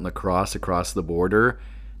place out in lacrosse across the border.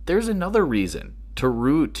 There's another reason to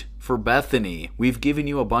root for Bethany. We've given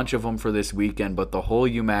you a bunch of them for this weekend, but the whole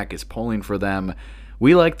UMAC is pulling for them.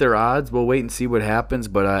 We like their odds. We'll wait and see what happens,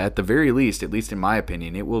 but at the very least, at least in my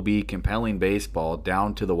opinion, it will be compelling baseball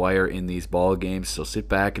down to the wire in these ball games. So sit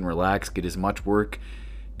back and relax, get as much work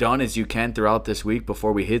done as you can throughout this week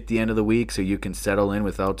before we hit the end of the week so you can settle in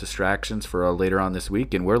without distractions for later on this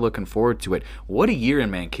week, and we're looking forward to it. What a year in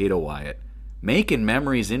Mankato, Wyatt. Making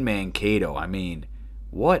memories in Mankato. I mean,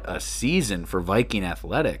 what a season for Viking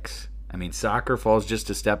athletics. I mean, soccer falls just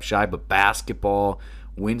a step shy, but basketball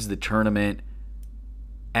wins the tournament.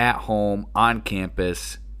 At home, on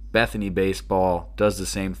campus, Bethany baseball does the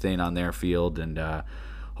same thing on their field, and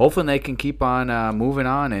hopefully they can keep on moving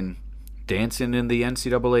on and dancing in the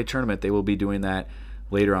NCAA tournament. They will be doing that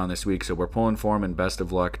later on this week, so we're pulling for them, and best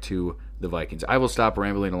of luck to the Vikings. I will stop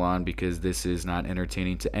rambling along because this is not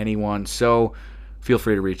entertaining to anyone, so feel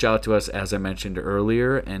free to reach out to us, as I mentioned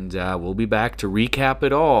earlier, and we'll be back to recap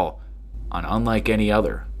it all on Unlike Any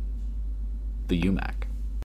Other, the UMAC.